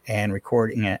notes and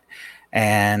recording it.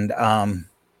 And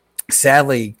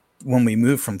sadly, when we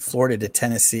moved from Florida to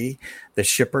Tennessee, the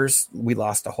shippers, we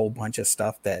lost a whole bunch of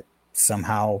stuff that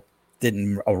somehow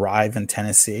didn't arrive in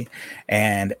Tennessee.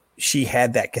 And she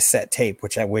had that cassette tape,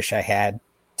 which I wish I had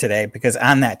today, because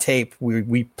on that tape,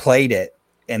 we played it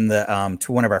in the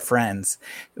to one of our friends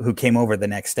who came over the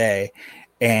next day.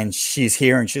 And she's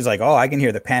here, and she's like, oh, I can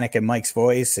hear the panic in Mike's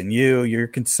voice, and you're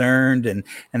concerned. And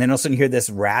then all of a sudden you hear this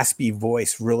raspy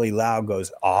voice really loud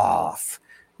goes off,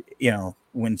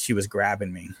 when she was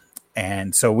grabbing me.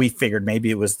 And so we figured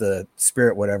maybe it was the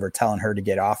spirit, whatever, telling her to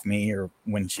get off me, or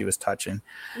when she was touching.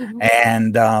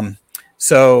 And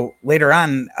so later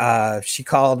on, she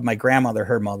called my grandmother,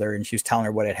 her mother, and she was telling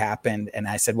her what had happened. And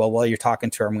I said, well, while you're talking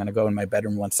to her, I'm going to go in my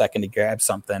bedroom 1 second to grab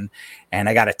something. And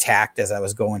I got attacked as I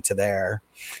was going to there.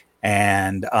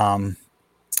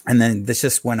 And then this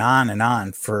just went on and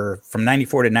on from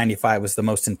 94 to 95 was the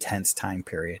most intense time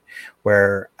period,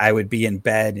 where I would be in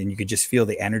bed and you could just feel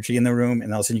the energy in the room.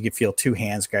 And all of a sudden you could feel two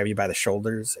hands grab you by the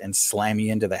shoulders and slam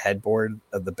you into the headboard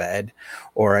of the bed,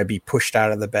 or I'd be pushed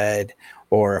out of the bed.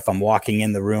 Or if I'm walking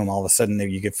in the room, all of a sudden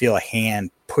you could feel a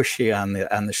hand push you on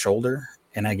the shoulder,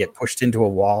 and I get pushed into a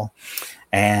wall.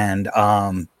 And,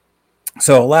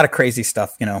 so a lot of crazy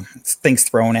stuff, things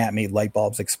thrown at me, light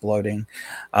bulbs exploding.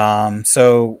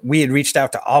 So we had reached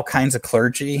out to all kinds of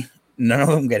clergy. None of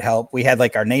them could help. We had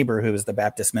like our neighbor who was the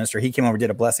Baptist minister. He came over, did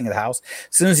a blessing of the house.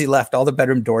 As soon as he left, all the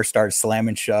bedroom doors started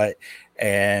slamming shut,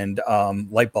 and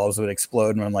light bulbs would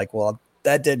explode. And I'm like, well,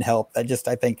 that didn't help. That just,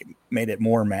 I think, made it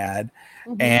more mad.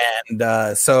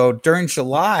 And so during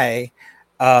July,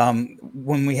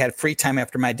 when we had free time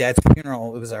after my dad's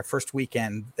funeral, it was our first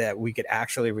weekend that we could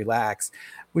actually relax.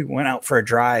 We went out for a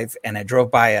drive, and I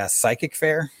drove by a psychic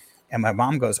fair. And my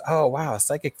mom goes, "Oh, wow, a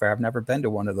psychic fair. I've never been to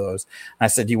one of those." And I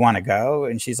said, "Do you want to go?"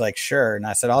 And she's like, "Sure." And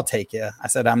I said, "I'll take you." I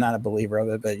said, "I'm not a believer of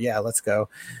it, but yeah, let's go."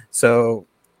 So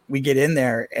we get in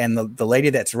there, and the lady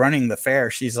that's running the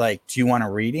fair, she's like, "Do you want a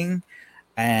reading?"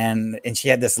 And she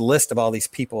had this list of all these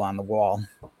people on the wall.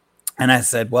 And I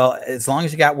said, "Well, as long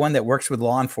as you got one that works with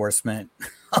law enforcement,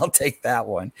 I'll take that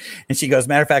one." And she goes,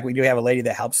 "Matter of fact, we do have a lady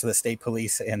that helps the state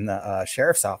police in the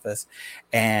sheriff's office."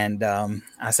 And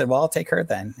I said, "Well, I'll take her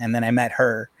then." And then I met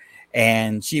her,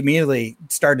 and she immediately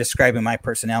started describing my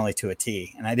personality to a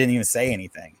T. And I didn't even say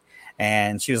anything.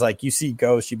 And she was like, "You see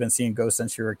ghosts. You've been seeing ghosts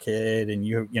since you were a kid, and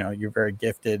you're very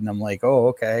gifted." And I'm like, "Oh,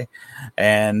 okay."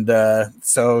 And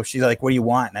so she's like, "What do you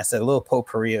want?" And I said, "A little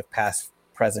potpourri of past,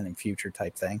 present, and future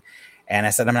type thing." And I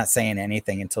said, "I'm not saying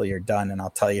anything until you're done, and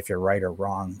I'll tell you if you're right or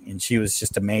wrong." And she was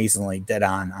just amazingly dead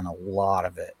on a lot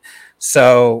of it.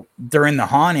 So during the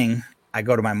haunting, I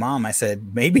go to my mom. I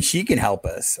said, "Maybe she can help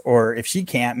us. Or if she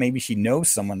can't, maybe she knows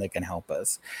someone that can help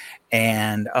us."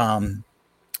 And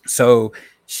so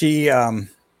she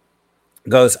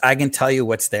goes, "I can tell you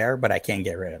what's there, but I can't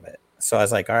get rid of it." So I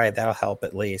was like, "All right, that'll help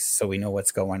at least, so we know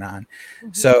what's going on."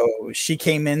 So she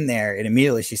came in there, and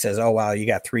immediately she says, "Oh, wow, you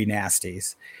got 3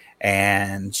 nasties."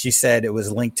 And she said it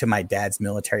was linked to my dad's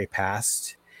military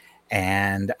past,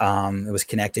 and it was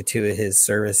connected to his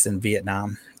service in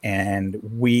Vietnam. And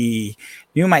we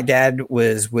knew my dad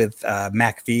was with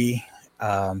MACV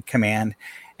Command,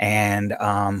 and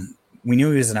we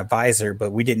knew he was an advisor, but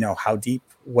we didn't know how deep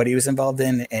what he was involved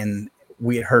in. And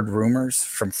we had heard rumors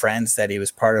from friends that he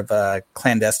was part of a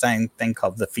clandestine thing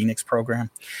called the Phoenix Program.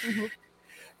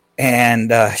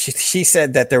 And she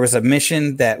said that there was a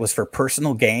mission that was for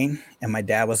personal gain, and my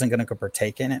dad wasn't going to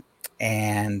partake in it.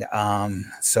 And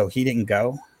so he didn't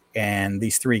go. And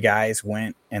these 3 guys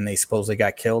went, and they supposedly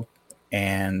got killed.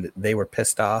 And they were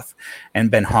pissed off and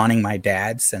been haunting my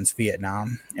dad since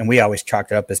Vietnam. And we always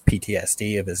chalked it up as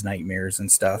PTSD of his nightmares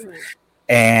and stuff.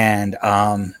 And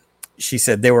she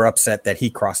said they were upset that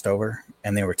he crossed over,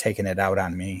 and they were taking it out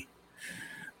on me.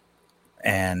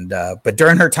 And but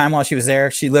during her time while she was there,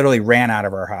 she literally ran out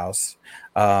of our house.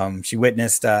 She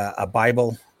witnessed a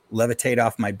Bible levitate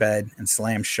off my bed and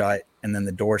slam shut, and then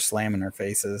the door slam in our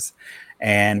faces.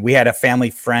 And we had a family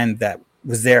friend that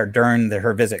was there during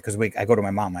her visit, because I go to my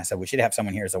mom. I said, "We should have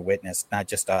someone here as a witness, not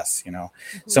just us,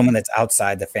 someone that's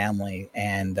outside the family."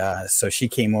 And so she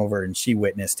came over and she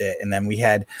witnessed it. And then we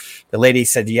had the lady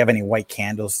said, "Do you have any white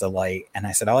candles to light?" And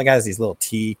I said, "All I got is these little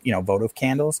tea, votive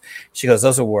candles." She goes,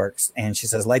 "Those will work." And she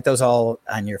says, "Light those all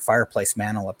on your fireplace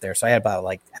mantle up there." So I had about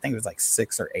I think it was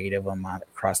 6 or 8 of them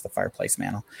across the fireplace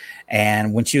mantle.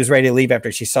 And when she was ready to leave,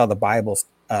 after she saw the Bible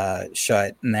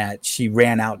shut, and that she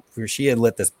ran out where she had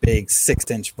lit this big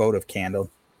 6-inch votive candle,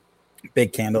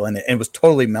 big candle, and it was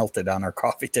totally melted on our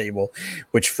coffee table,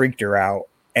 which freaked her out.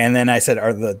 And then I said,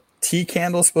 "Are the tea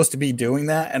candles supposed to be doing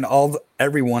that?" And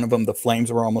every one of them, the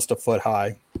flames were almost a foot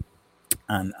high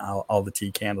on all the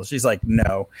tea candles. She's like,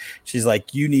 "No." She's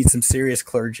like, "You need some serious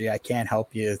clergy. I can't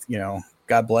help you.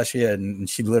 God bless you." And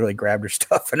she literally grabbed her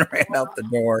stuff and ran out the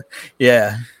door.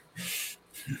 Yeah.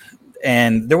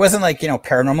 And there wasn't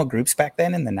paranormal groups back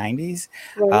then in the 90s.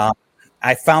 Right.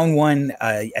 I found one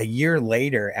a year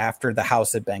later after the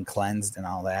house had been cleansed and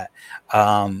all that.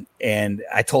 And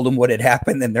I told them what had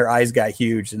happened, and their eyes got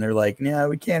huge, and they're like, "No,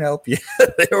 we can't help you."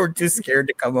 They were too scared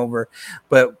to come over.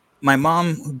 But my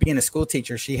mom, being a school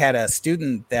teacher, she had a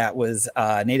student that was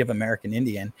Native American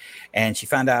Indian, and she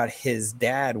found out his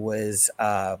dad was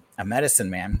a medicine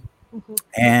man.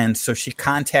 And so she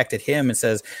contacted him and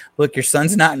says, "Look, your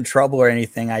son's not in trouble or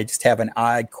anything. I just have an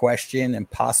odd question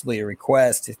and possibly a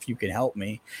request if you can help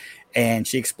me." And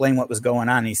she explained what was going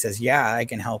on. And he says, "Yeah, I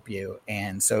can help you."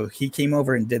 And so he came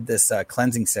over and did this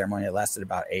cleansing ceremony. It lasted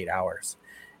about 8 hours.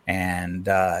 And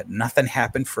nothing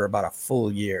happened for about a full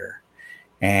year.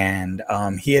 And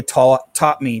he had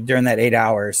taught me during that 8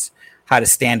 hours how to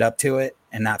stand up to it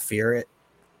and not fear it.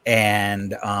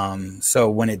 And so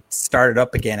when it started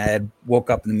up again, I had woke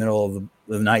up in the middle of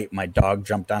the night. My dog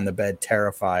jumped on the bed,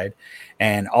 terrified,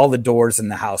 and all the doors in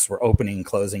the house were opening and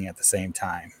closing at the same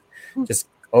time, just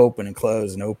open and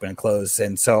close and open and close.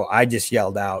 And so I just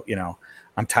yelled out,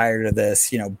 "I'm tired of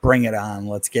this, bring it on.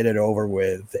 Let's get it over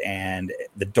with." And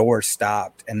the door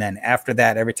stopped. And then after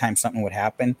that, every time something would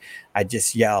happen, I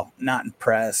just yell, "Not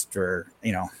impressed," or,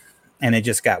 and it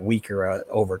just got weaker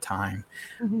over time.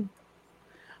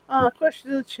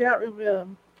 Question in the chat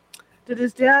room. Did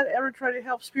his dad ever try to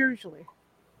help spiritually?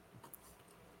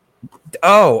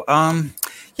 Oh,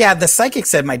 yeah, the psychic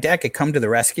said my dad could come to the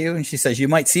rescue, and she says you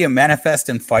might see him manifest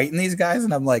and fighting these guys.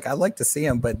 And I'm like, I'd like to see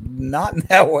him, but not in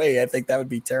that way. I think that would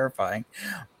be terrifying.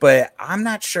 But I'm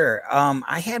not sure.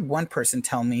 I had one person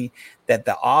tell me that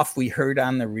the off we heard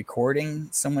on the recording,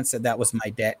 someone said that was my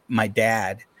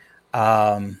dad,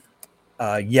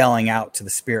 yelling out to the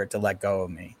spirit to let go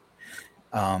of me.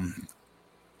 I'm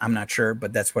not sure,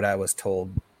 but that's what I was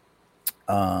told.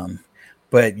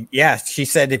 But yeah, she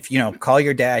said, if call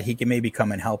your dad, he can maybe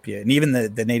come and help you. And even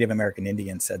the Native American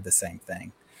Indian said the same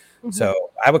thing. Mm-hmm.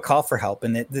 So I would call for help,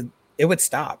 and it would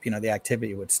stop. The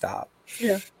activity would stop.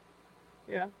 Yeah.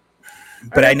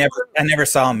 But I never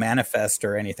saw him manifest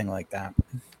or anything like that.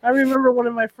 I remember one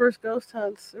of my first ghost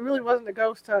hunts. It really wasn't a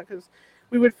ghost hunt because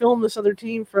we would film this other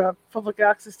team for a public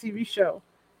access TV show.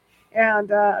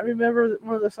 And I remember that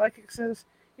one of the psychics says,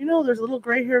 there's a little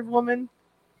gray-haired woman,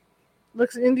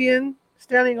 looks Indian,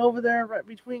 standing over there right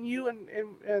between you and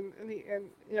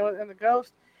the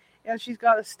ghost, and she's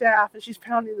got a staff, and she's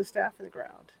pounding the staff in the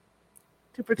ground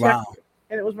to protect you.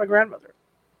 And it was my grandmother.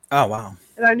 Oh wow!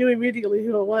 And I knew immediately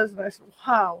who it was, and I said,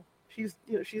 "Wow, she's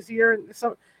here in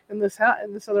this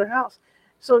other house."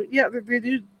 So yeah, they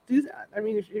do that. I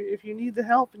mean, if you need the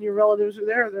help and your relatives are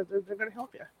there, they're going to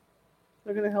help you.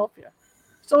 They're going to help you.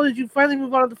 So did you finally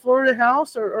move out of the Florida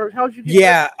house, or how did you get?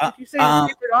 Yeah. If you say you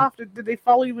figured off, did they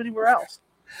follow you anywhere else?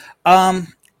 I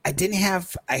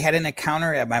had an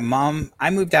encounter at my mom. I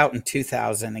moved out in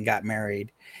 2000 and got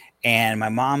married, and my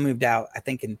mom moved out, I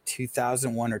think, in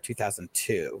 2001 or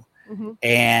 2002. Mm-hmm.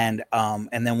 And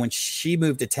then when she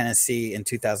moved to Tennessee in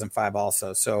 2005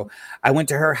 also. So I went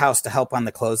to her house to help on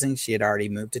the closing. She had already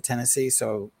moved to Tennessee,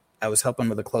 so I was helping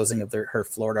with the closing of her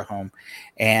Florida home.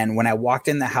 And when I walked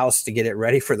in the house to get it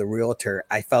ready for the realtor,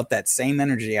 I felt that same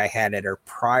energy I had at her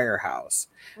prior house.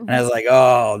 Mm-hmm. And I was like,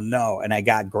 oh no. And I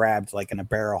got grabbed like in a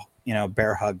bear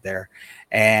hug there,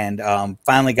 and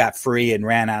finally got free and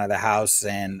ran out of the house,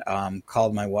 and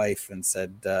called my wife and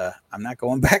said, I'm not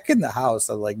going back in the house.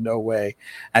 I was like, no way.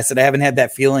 I said, I haven't had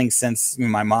that feeling since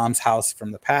my mom's house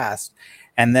from the past.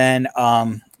 And then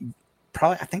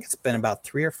probably, I think it's been about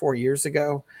 3 or 4 years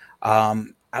ago,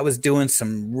 I was doing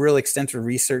some really extensive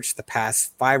research the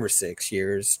past 5 or 6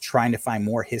 years, trying to find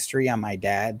more history on my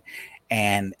dad,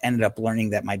 and ended up learning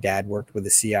that my dad worked with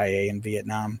the CIA in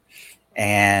Vietnam.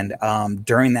 And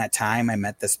during that time, I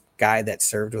met this guy that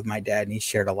served with my dad, and he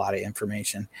shared a lot of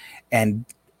information. And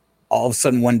all of a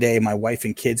sudden, one day, my wife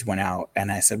and kids went out,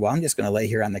 and I said, well, I'm just going to lay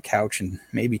here on the couch and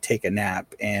maybe take a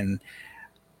nap. And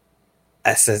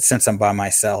I said, since I'm by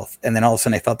myself. And then all of a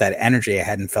sudden, I felt that energy I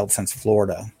hadn't felt since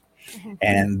Florida. Mm-hmm.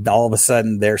 And all of a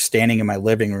sudden, there standing in my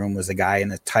living room was a guy in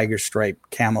a tiger stripe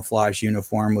camouflage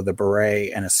uniform with a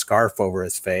beret and a scarf over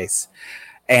his face.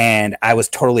 And I was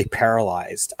totally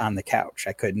paralyzed on the couch.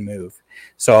 I couldn't move.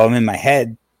 So I'm in my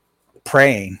head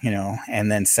praying,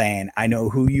 and then saying, I know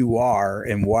who you are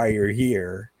and why you're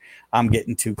here. I'm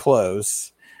getting too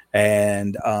close,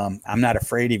 and I'm not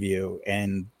afraid of you.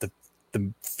 And the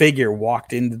figure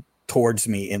walked in towards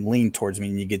me and leaned towards me,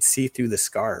 and you could see through the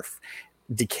scarf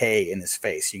decay in his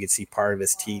face. You could see part of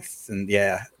his teeth, and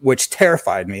which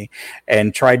terrified me.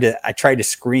 And I tried to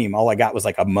scream. All I got was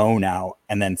like a moan out,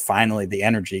 and then finally the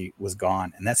energy was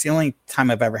gone. And that's the only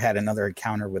time I've ever had another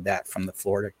encounter with that from the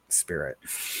Florida spirit.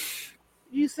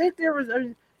 You think there was?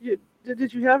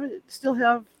 Did you still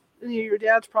have any of your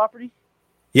dad's property?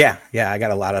 Yeah, I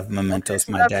got a lot of mementos. Okay,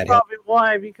 so my that's dad probably had.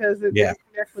 why, because it didn't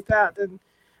connect with that, then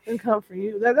come for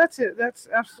you. That's it. That's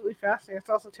absolutely fascinating. It's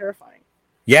also terrifying.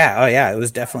 Yeah. Oh, yeah. It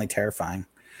was definitely terrifying.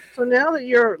 So now that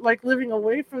you're like living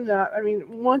away from that, I mean,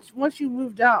 once you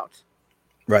moved out,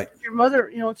 right? Your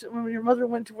mother, when your mother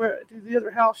went to the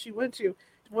other house she went to,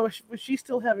 was she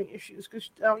still having issues? Because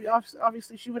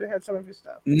obviously she would have had some of his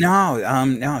stuff.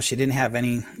 No, she didn't have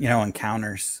any,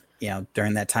 encounters,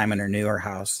 during that time in her newer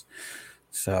house.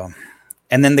 So,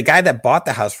 and then the guy that bought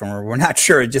the house from her, we're not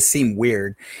sure. It just seemed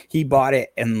weird. He bought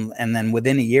it, and then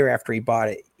within a year after he bought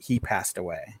it, he passed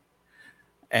away.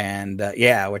 And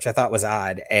which I thought was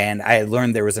odd. And I had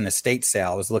learned there was an estate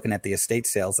sale. I was looking at the estate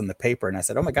sales in the paper, and I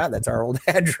said, oh my God, that's our old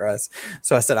address.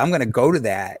 So I said, I'm going to go to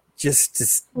that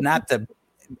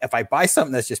if I buy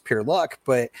something, that's just pure luck,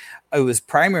 but it was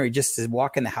primary just to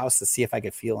walk in the house to see if I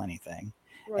could feel anything.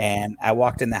 Right. And I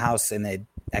walked in the house, and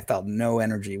I felt no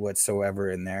energy whatsoever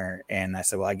in there. And I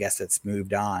said, well, I guess it's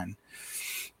moved on.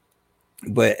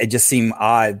 But it just seemed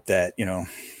odd that,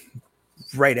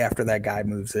 right after that guy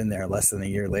moves in there, less than a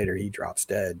year later, he drops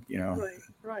dead,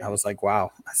 Right. I was like,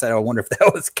 wow. I said, I wonder if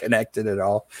that was connected at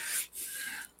all.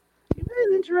 You've had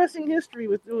an interesting history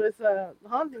with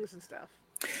hauntings and stuff.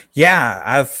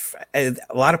 Yeah, a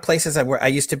lot of places I work. I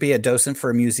used to be a docent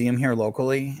for a museum here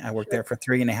locally. I worked Sure. there for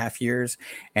 3.5 years,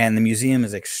 and the museum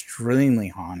is extremely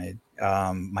haunted.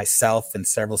 Myself and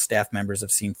several staff members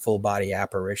have seen full body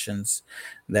apparitions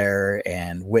there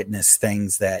and witnessed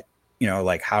things that,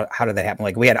 like how did that happen?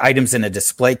 Like we had items in a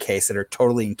display case that are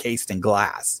totally encased in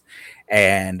glass,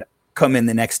 and come in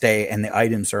the next day and the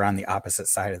items are on the opposite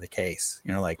side of the case.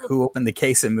 Like who opened the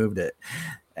case and moved it?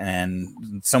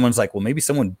 And someone's like, well, maybe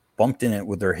someone bumped in it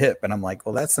with their hip. And I'm like,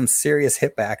 well, that's some serious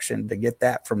hip action to get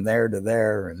that from there to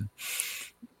there.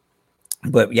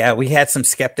 But yeah, we had some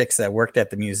skeptics that worked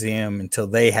at the museum until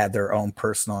they had their own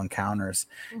personal encounters.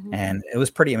 Mm-hmm. And it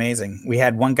was pretty amazing. We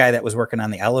had one guy that was working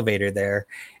on the elevator there,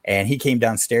 and he came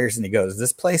downstairs and he goes, "Is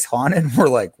this place haunted?" And we're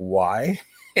like, "Why?"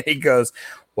 And he goes,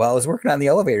 "Well, I was working on the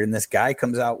elevator and this guy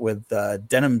comes out with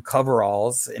denim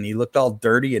coveralls and he looked all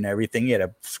dirty and everything. He had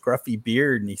a scruffy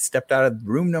beard and he stepped out of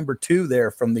room number 2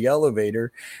 there from the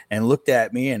elevator and looked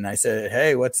at me, and I said,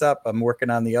 'Hey, what's up? I'm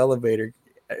working on the elevator.'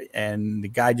 And the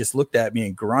guy just looked at me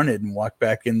and grunted and walked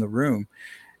back in the room.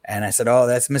 And I said, 'Oh,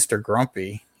 that's Mr.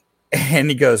 Grumpy.' And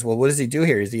he goes, 'Well, what does he do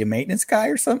here? Is he a maintenance guy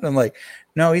or something?' I'm like,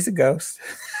 'No, he's a ghost.'"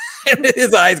 And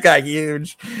his eyes got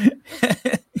huge.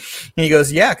 And he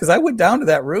goes, "Yeah, because I went down to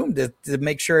that room to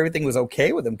make sure everything was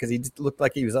okay with him, because he just looked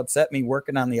like he was upset me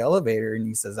working on the elevator." And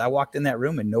he says, "I walked in that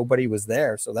room and nobody was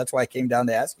there. So that's why I came down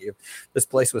to ask you if this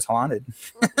place was haunted."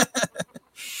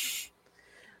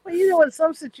 Well, in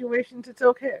some situations it's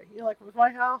okay. Like with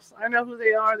my house, I know who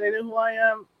they are. They know who I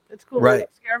am. It's cool. Right. They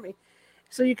don't scare me.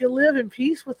 So you can live in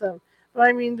peace with them. But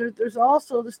I mean, there's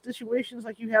also the situations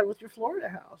like you had with your Florida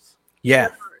house. Yeah.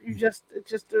 It's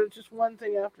just one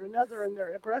thing after another, and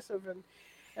they're aggressive and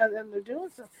they're doing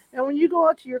stuff. Now, when you go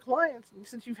out to your clients, and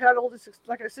since you've had all this,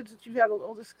 like I said, since you've had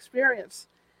all this experience,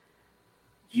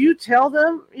 do you tell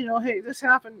them, hey, this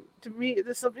happened to me,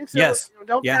 this something similar, Yes.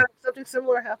 Don't panic, something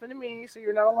similar happened to me, so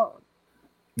you're not alone.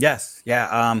 Yes.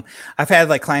 Yeah. I've had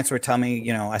like clients who would tell me,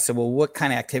 I said, "Well, what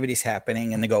kind of activity's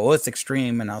happening?" And they go, "Oh, it's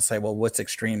extreme." And I'll say, "Well, what's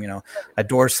extreme?" A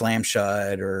door slammed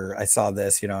shut, or I saw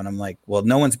this, and I'm like, "Well,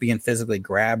 no one's being physically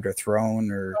grabbed or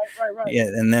thrown or," right. Yeah.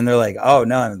 And then they're like, "Oh,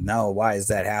 no. Why does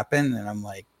that happen?" And I'm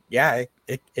like, "Yeah,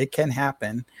 it can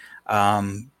happen."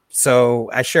 So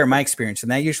I share my experience,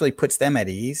 and that usually puts them at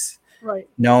ease. Right.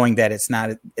 Knowing that it's not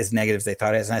as negative as they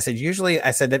thought it is. And I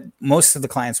said that most of the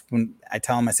clients, when I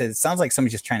tell them, I said, it sounds like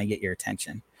somebody's just trying to get your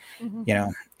attention,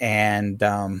 and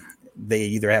they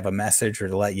either have a message or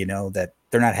to let you know that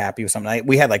they're not happy with something.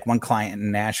 We had like one client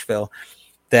in Nashville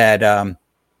that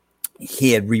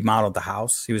he had remodeled the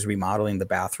house. He was remodeling the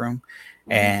bathroom,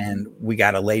 and we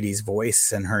got a lady's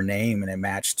voice and her name, and it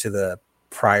matched to the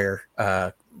prior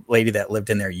lady that lived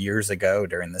in there years ago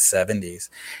during the 70s.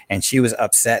 And she was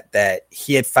upset that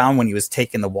he had found, when he was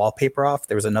taking the wallpaper off,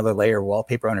 there was another layer of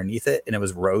wallpaper underneath it, and it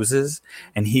was roses,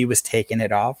 and he was taking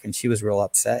it off, and she was real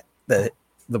upset that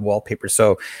the wallpaper.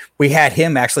 So we had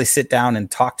him actually sit down and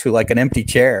talk to like an empty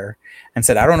chair and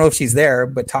said, "I don't know if she's there,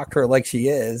 but talk to her like she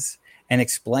is and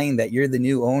explain that you're the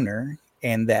new owner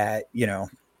and that,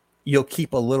 you'll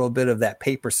keep a little bit of that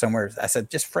paper somewhere." I said,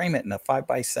 "Just frame it in a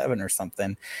 5x7 or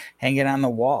something, hang it on the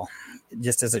wall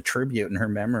just as a tribute in her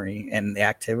memory." And the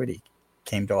activity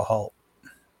came to a halt.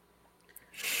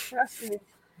 Fascinating.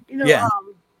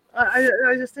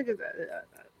 I just think of that.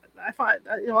 I find,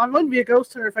 I wouldn't be a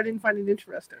ghost hunter if I didn't find it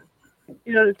interesting.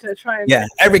 To try and. Yeah,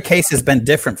 every case has been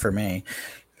different for me.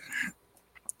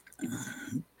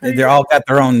 They're all got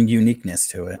their own uniqueness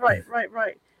to it. Right.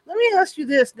 Let me ask you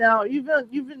this now. You've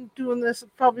been doing this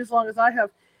probably as long as I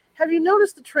have. Have you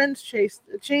noticed the trends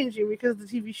changing because of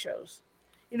the TV shows?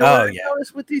 What I've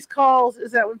noticed with these calls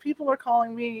is that when people are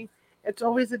calling me, it's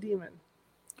always a demon.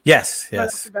 Yes.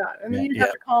 And then you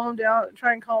have to calm them down,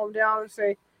 try and calm them down and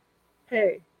say,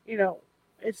 "Hey,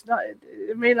 it's not.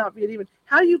 It may not be a demon."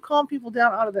 How do you calm people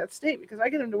down out of that state? Because I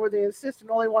get them to where they insist and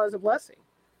all they want is a blessing.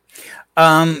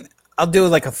 I'll do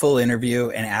like a full interview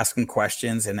and ask them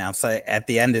questions. And I'll say at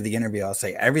the end of the interview, I'll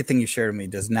say, "Everything you shared with me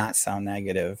does not sound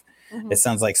negative. It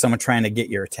sounds like someone trying to get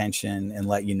your attention and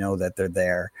let you know that they're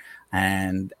there."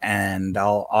 And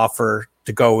I'll offer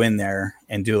to go in there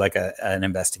and do like an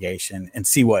investigation and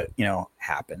see what,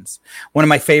 happens. One of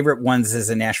my favorite ones is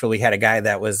in Nashville. We had a guy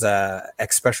that was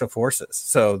ex-special forces.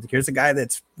 So here's a guy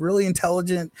that's really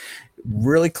intelligent,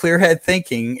 really clear head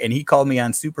thinking. And he called me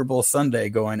on Super Bowl Sunday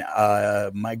going,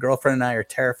 "My girlfriend and I are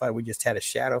terrified. We just had a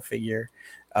shadow figure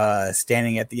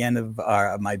standing at the end of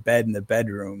my bed in the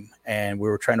bedroom, and we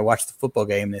were trying to watch the football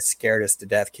game, and it scared us to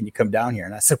death. Can you come down here?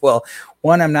 And I said, well,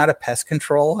 one, I'm not a pest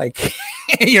control. I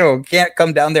can't, can't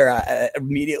come down there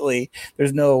immediately.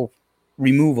 There's no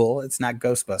removal. It's not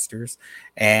Ghostbusters.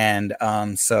 And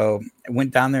so I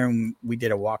went down there and we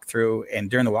did a walkthrough. And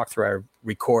during the walkthrough, I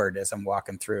record as I'm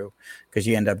walking through, because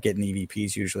you end up getting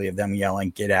EVPs usually of them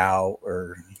yelling, "Get out,"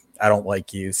 or "I don't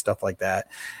like you," stuff like that.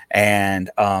 And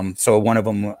so one of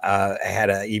them, I had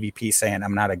an EVP saying,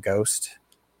 "I'm not a ghost."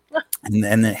 And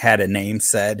then it had a name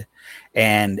said,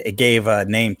 and it gave a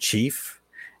name, Chief.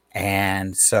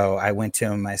 And so I went to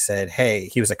him. I said, hey,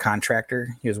 he was a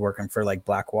contractor. He was working for like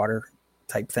Blackwater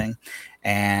type thing.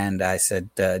 And I said,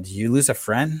 do you lose a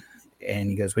friend? And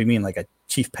he goes, what do you mean, like a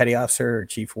chief petty officer or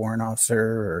chief warrant officer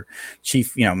or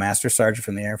chief, master sergeant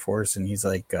from the Air Force? And he's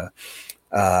like,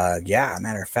 yeah,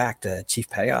 matter of fact, chief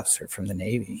petty officer from the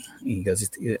Navy. He goes,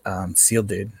 SEAL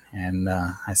dude. And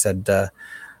I said,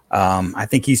 I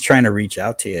think he's trying to reach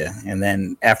out to you. And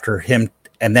then after him,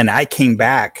 and then I came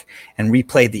back and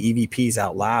replayed the EVPs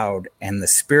out loud, and the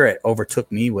spirit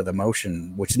overtook me with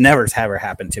emotion, which never has ever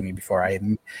happened to me before.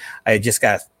 I just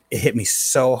it hit me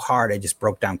so hard. I just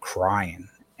broke down crying,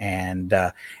 and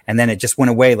then it just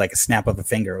went away like a snap of a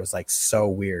finger. It was like so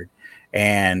weird.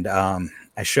 And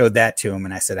I showed that to him,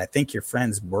 and I said, I think your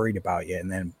friend's worried about you.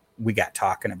 And then we got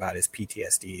talking about his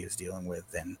PTSD he was dealing with,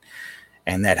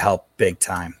 and that helped big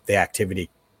time. The activity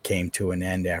came to an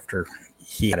end after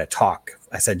he had a talk.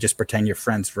 I said, just pretend your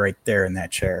friend's right there in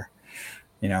that chair,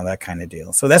 that kind of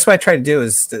deal. So that's what I try to do,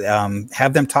 is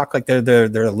have them talk like they're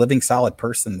a living, solid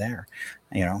person there.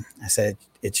 I said,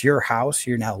 it's your house.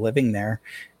 You're now living there,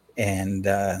 and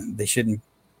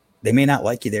they may not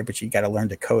like you there, but you got to learn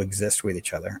to coexist with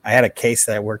each other. I had a case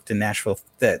that I worked in Nashville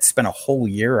that spent a whole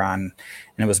year on,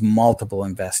 and it was multiple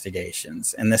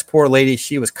investigations. And this poor lady,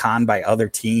 she was conned by other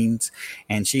teams,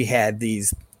 and she had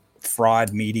these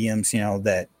fraud mediums,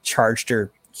 that charged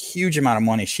her huge amount of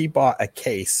money. She bought a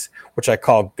case, which I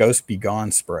call Ghost Be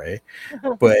Gone spray,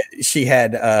 but she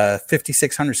had a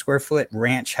 5,600 square foot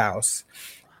ranch house.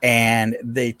 And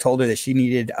they told her that she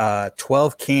needed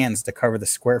 12 cans to cover the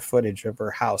square footage of her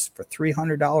house for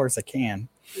 $300 a can.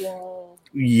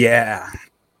 Yeah.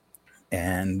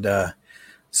 And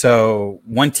so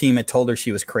one team had told her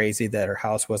she was crazy, that her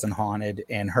house wasn't haunted,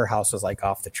 and her house was like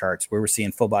off the charts. We were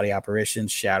seeing full body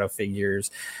apparitions, shadow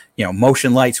figures,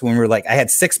 motion lights. When we were like, I had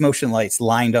 6 motion lights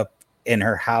lined up in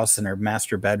her house, in her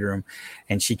master bedroom.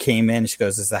 And she came in, she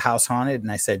goes, is the house haunted?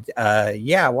 And I said,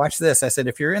 yeah, watch this. I said,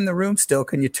 if you're in the room still,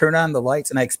 can you turn on the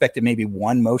lights? And I expected maybe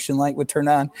one motion light would turn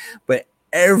on, but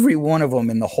every one of them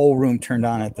in the whole room turned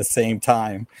on at the same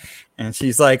time. And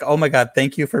she's like, oh my God,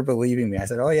 thank you for believing me. I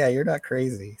said, oh yeah, you're not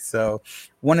crazy. So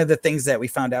one of the things that we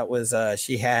found out was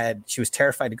she was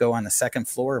terrified to go on the second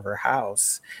floor of her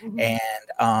house. Mm-hmm.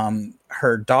 And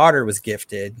her daughter was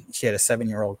gifted. She had a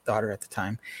 7-year-old daughter at the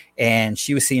time. And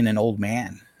she was seeing an old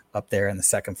man up there on the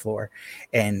second floor,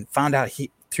 and found out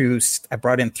I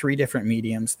brought in 3 different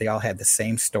mediums. They all had the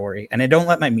same story. And I don't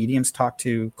let my mediums talk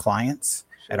to clients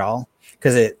at all,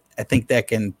 because I think that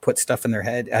can put stuff in their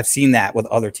head. I've seen that with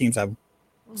other teams. I've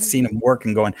seen them work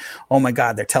and going, oh my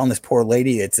God, they're telling this poor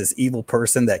lady it's this evil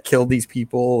person that killed these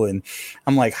people. And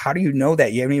I'm like, how do you know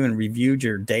that? You haven't even reviewed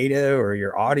your data or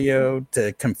your audio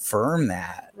to confirm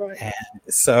that. Right.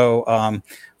 And so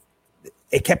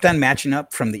it kept on matching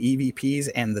up from the EVPs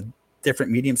and the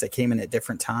different mediums that came in at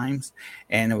different times.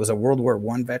 And it was a World War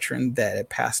I veteran that had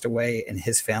passed away, and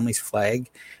his family's flag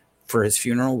for his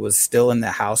funeral was still in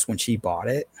the house when she bought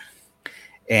it.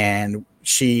 And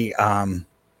she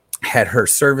had her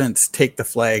servants take the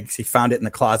flag. She found it in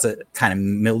the closet, kind of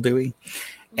mildewy,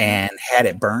 and had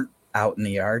it burnt out in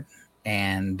the yard.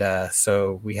 And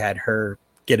so we had her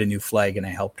get a new flag, and I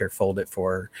helped her fold it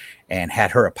for her and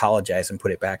had her apologize and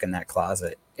put it back in that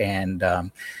closet. And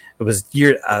it was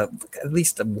at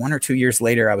least 1 or 2 years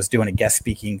later, I was doing a guest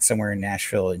speaking somewhere in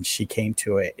Nashville, and she came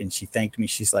to it and she thanked me.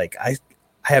 She's like,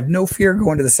 I have no fear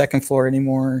going to the second floor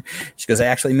anymore. She goes, I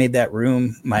actually made that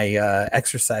room my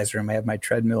exercise room. I have my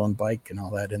treadmill and bike and all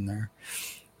that in there.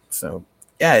 So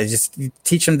yeah, you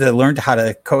teach them to learn how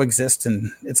to coexist.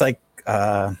 And it's like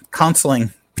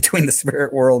counseling between the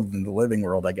spirit world and the living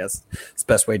world, I guess it's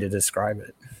the best way to describe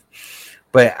it.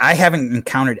 But I haven't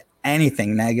encountered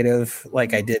anything negative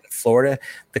like I did in Florida.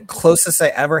 The closest I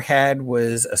ever had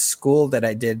was a school that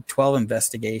I did 12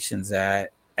 investigations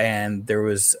at. And there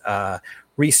was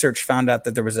research found out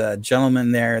that there was a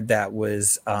gentleman there that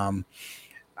was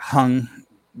hung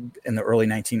in the early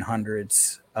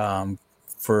 1900s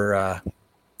for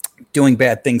doing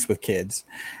bad things with kids.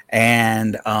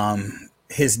 And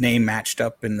his name matched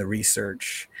up in the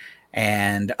research.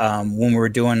 And when we were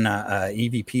doing a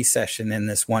EVP session in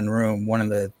this one room, one of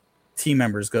the team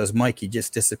members goes, "Mike, you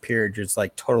just disappeared. There's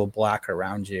like total black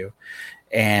around you."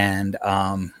 And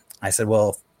I said,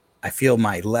 "Well, I feel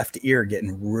my left ear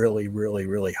getting really, really,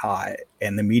 really hot."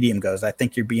 And the medium goes, "I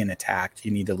think you're being attacked.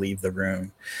 You need to leave the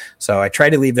room." So I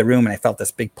tried to leave the room, and I felt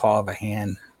this big paw of a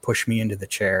hand push me into the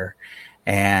chair.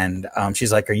 And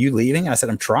she's like, "Are you leaving?" I said,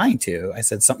 "I'm trying to." I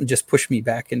said, "Something just pushed me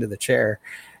back into the chair."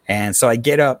 And so I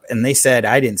get up, and they said,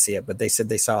 I didn't see it, but they said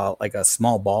they saw like a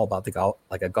small ball about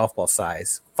like a golf ball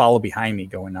size follow behind me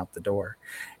going out the door.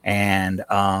 And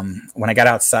when I got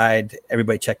outside,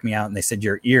 everybody checked me out, and they said,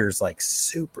 "Your ear's like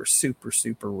super, super,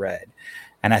 super red."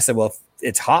 And I said, "Well,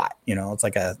 it's hot, it's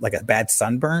like a bad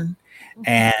sunburn." Mm-hmm.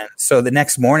 And so the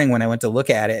next morning when I went to look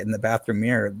at it in the bathroom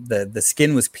mirror, the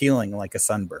skin was peeling like a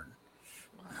sunburn.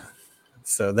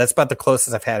 So that's about the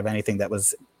closest I've had of anything that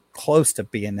was close to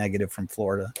being negative from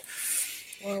Florida.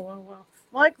 Wow.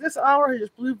 Mike, this hour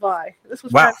just blew by. This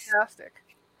was fantastic.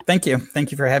 Thank you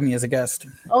for having me as a guest.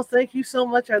 Oh, thank you so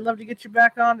much. I'd love to get you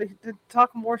back on to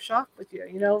talk more shop with you,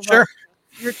 Sure.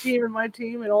 Your team and my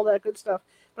team and all that good stuff.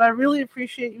 But I really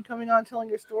appreciate you coming on, telling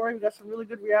your story. We got some really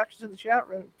good reactions in the chat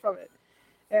room from it.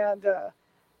 And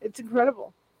it's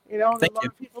incredible. A lot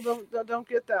of people don't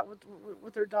get that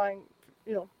with their dying,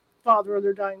 father or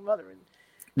their dying mother. And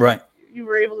right. You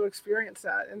were able to experience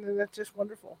that, and that's just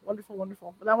wonderful.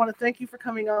 But I want to thank you for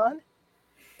coming on,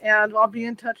 and I'll be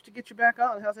in touch to get you back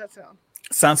on. How's that sound?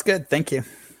 Sounds good. Thank you.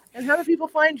 And how do people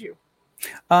find you?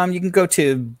 You can go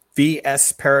to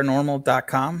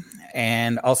vsparanormal.com,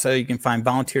 and also you can find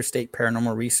Volunteer State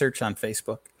Paranormal Research on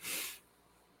Facebook.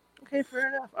 Okay, fair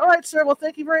enough. All right, sir. Well,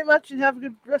 thank you very much, and have a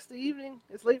good rest of the evening.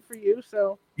 It's late for you,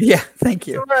 so. Yeah, thank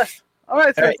you. All right, sir. All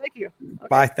right. Thank you. Okay,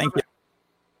 bye. Thank you.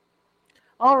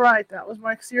 All right, that was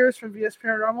Mike Sears from VS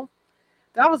Paranormal.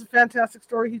 That was a fantastic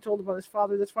story he told about his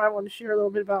father. That's why I wanted to share a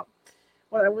little bit about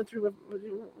what I went through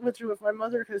with my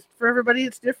mother, because for everybody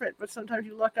it's different, but sometimes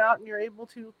you luck out and you're able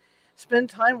to spend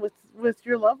time with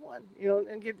your loved one,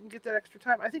 and get that extra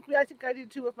time. I think I did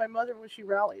too with my mother when she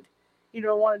rallied,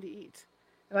 wanted to eat,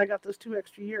 and I got those 2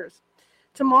 extra years.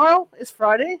 Tomorrow is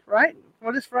Friday, right?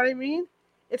 What does Friday mean?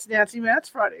 It's Nancy Matt's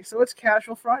Friday, so it's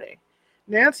Casual Friday.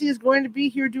 Nancy is going to be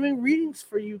here doing readings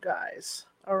for you guys,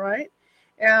 all right?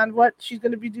 And what she's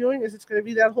going to be doing is it's going to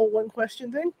be that whole one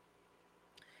question thing.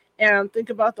 And think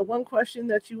about the one question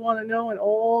that you want to know in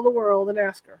all the world and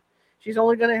ask her. She's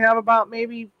only going to have about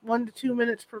maybe 1 to 2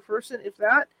 minutes per person, if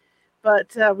that.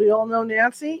 But we all know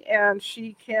Nancy, and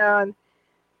she can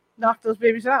knock those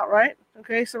babies out, right?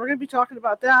 Okay, so we're going to be talking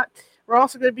about that. We're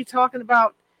also going to be talking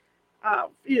about,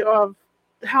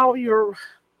 how your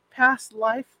past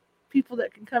life, people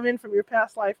that can come in from your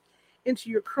past life into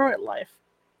your current life,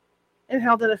 and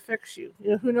how that affects you.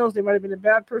 Who knows? They might have been a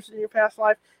bad person in your past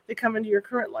life. They come into your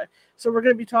current life. So we're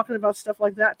going to be talking about stuff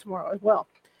like that tomorrow as well.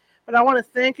 But I want to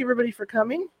thank everybody for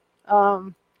coming.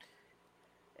 And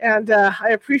I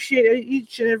appreciate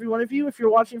each and every one of you. If you're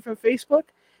watching from Facebook,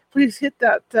 please hit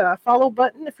that follow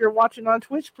button. If you're watching on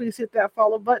Twitch, please hit that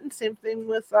follow button. Same thing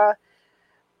with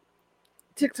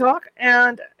TikTok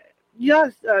and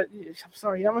Yahoo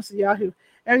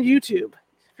and YouTube.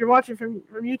 If you're watching from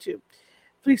YouTube,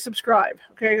 please subscribe,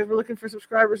 okay? Because we're looking for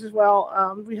subscribers as well.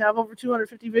 We have over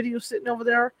 250 videos sitting over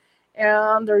there,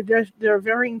 and they're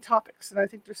varying topics, and I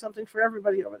think there's something for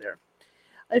everybody over there.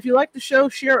 If you like the show,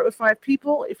 share it with 5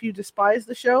 people. If you despise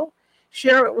the show,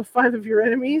 share it with 5 of your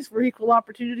enemies. We're equal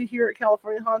opportunity here at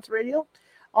California Haunts Radio.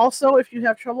 Also, if you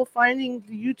have trouble finding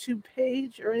the YouTube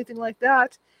page or anything like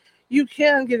that, you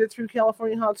can get it through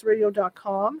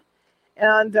CaliforniaHauntsRadio.com,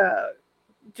 and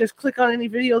just click on any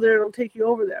video there. It'll take you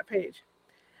over that page.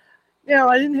 Now,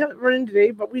 I didn't have it running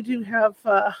today, but we do have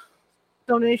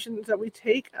donations that we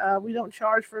take. We don't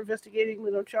charge for investigating.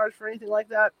 We don't charge for anything like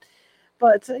that.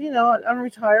 But, I'm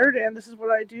retired, and this is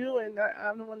what I do, and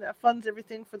I'm the one that funds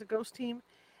everything for the Ghost Team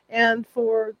and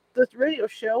for the radio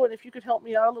show. And if you could help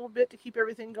me out a little bit to keep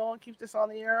everything going, keep this on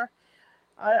the air,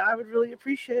 I would really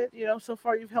appreciate it. So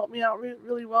far you've helped me out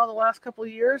really well the last couple of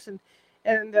years, and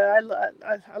I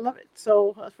love it.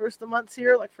 So first of the month's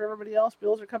here, like for everybody else,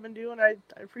 bills are coming due, and I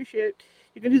appreciate it.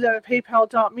 You can do that at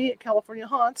paypal.me at California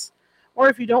Haunts, or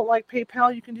if you don't like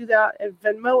PayPal, you can do that at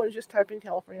Venmo and just type in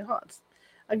California Haunts.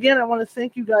 Again, I want to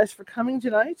thank you guys for coming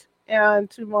tonight, and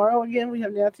tomorrow again we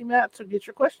have Nancy Matt, so get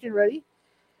your question ready,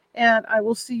 and I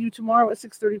will see you tomorrow at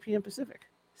 6:30 p.m. Pacific.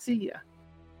 See ya.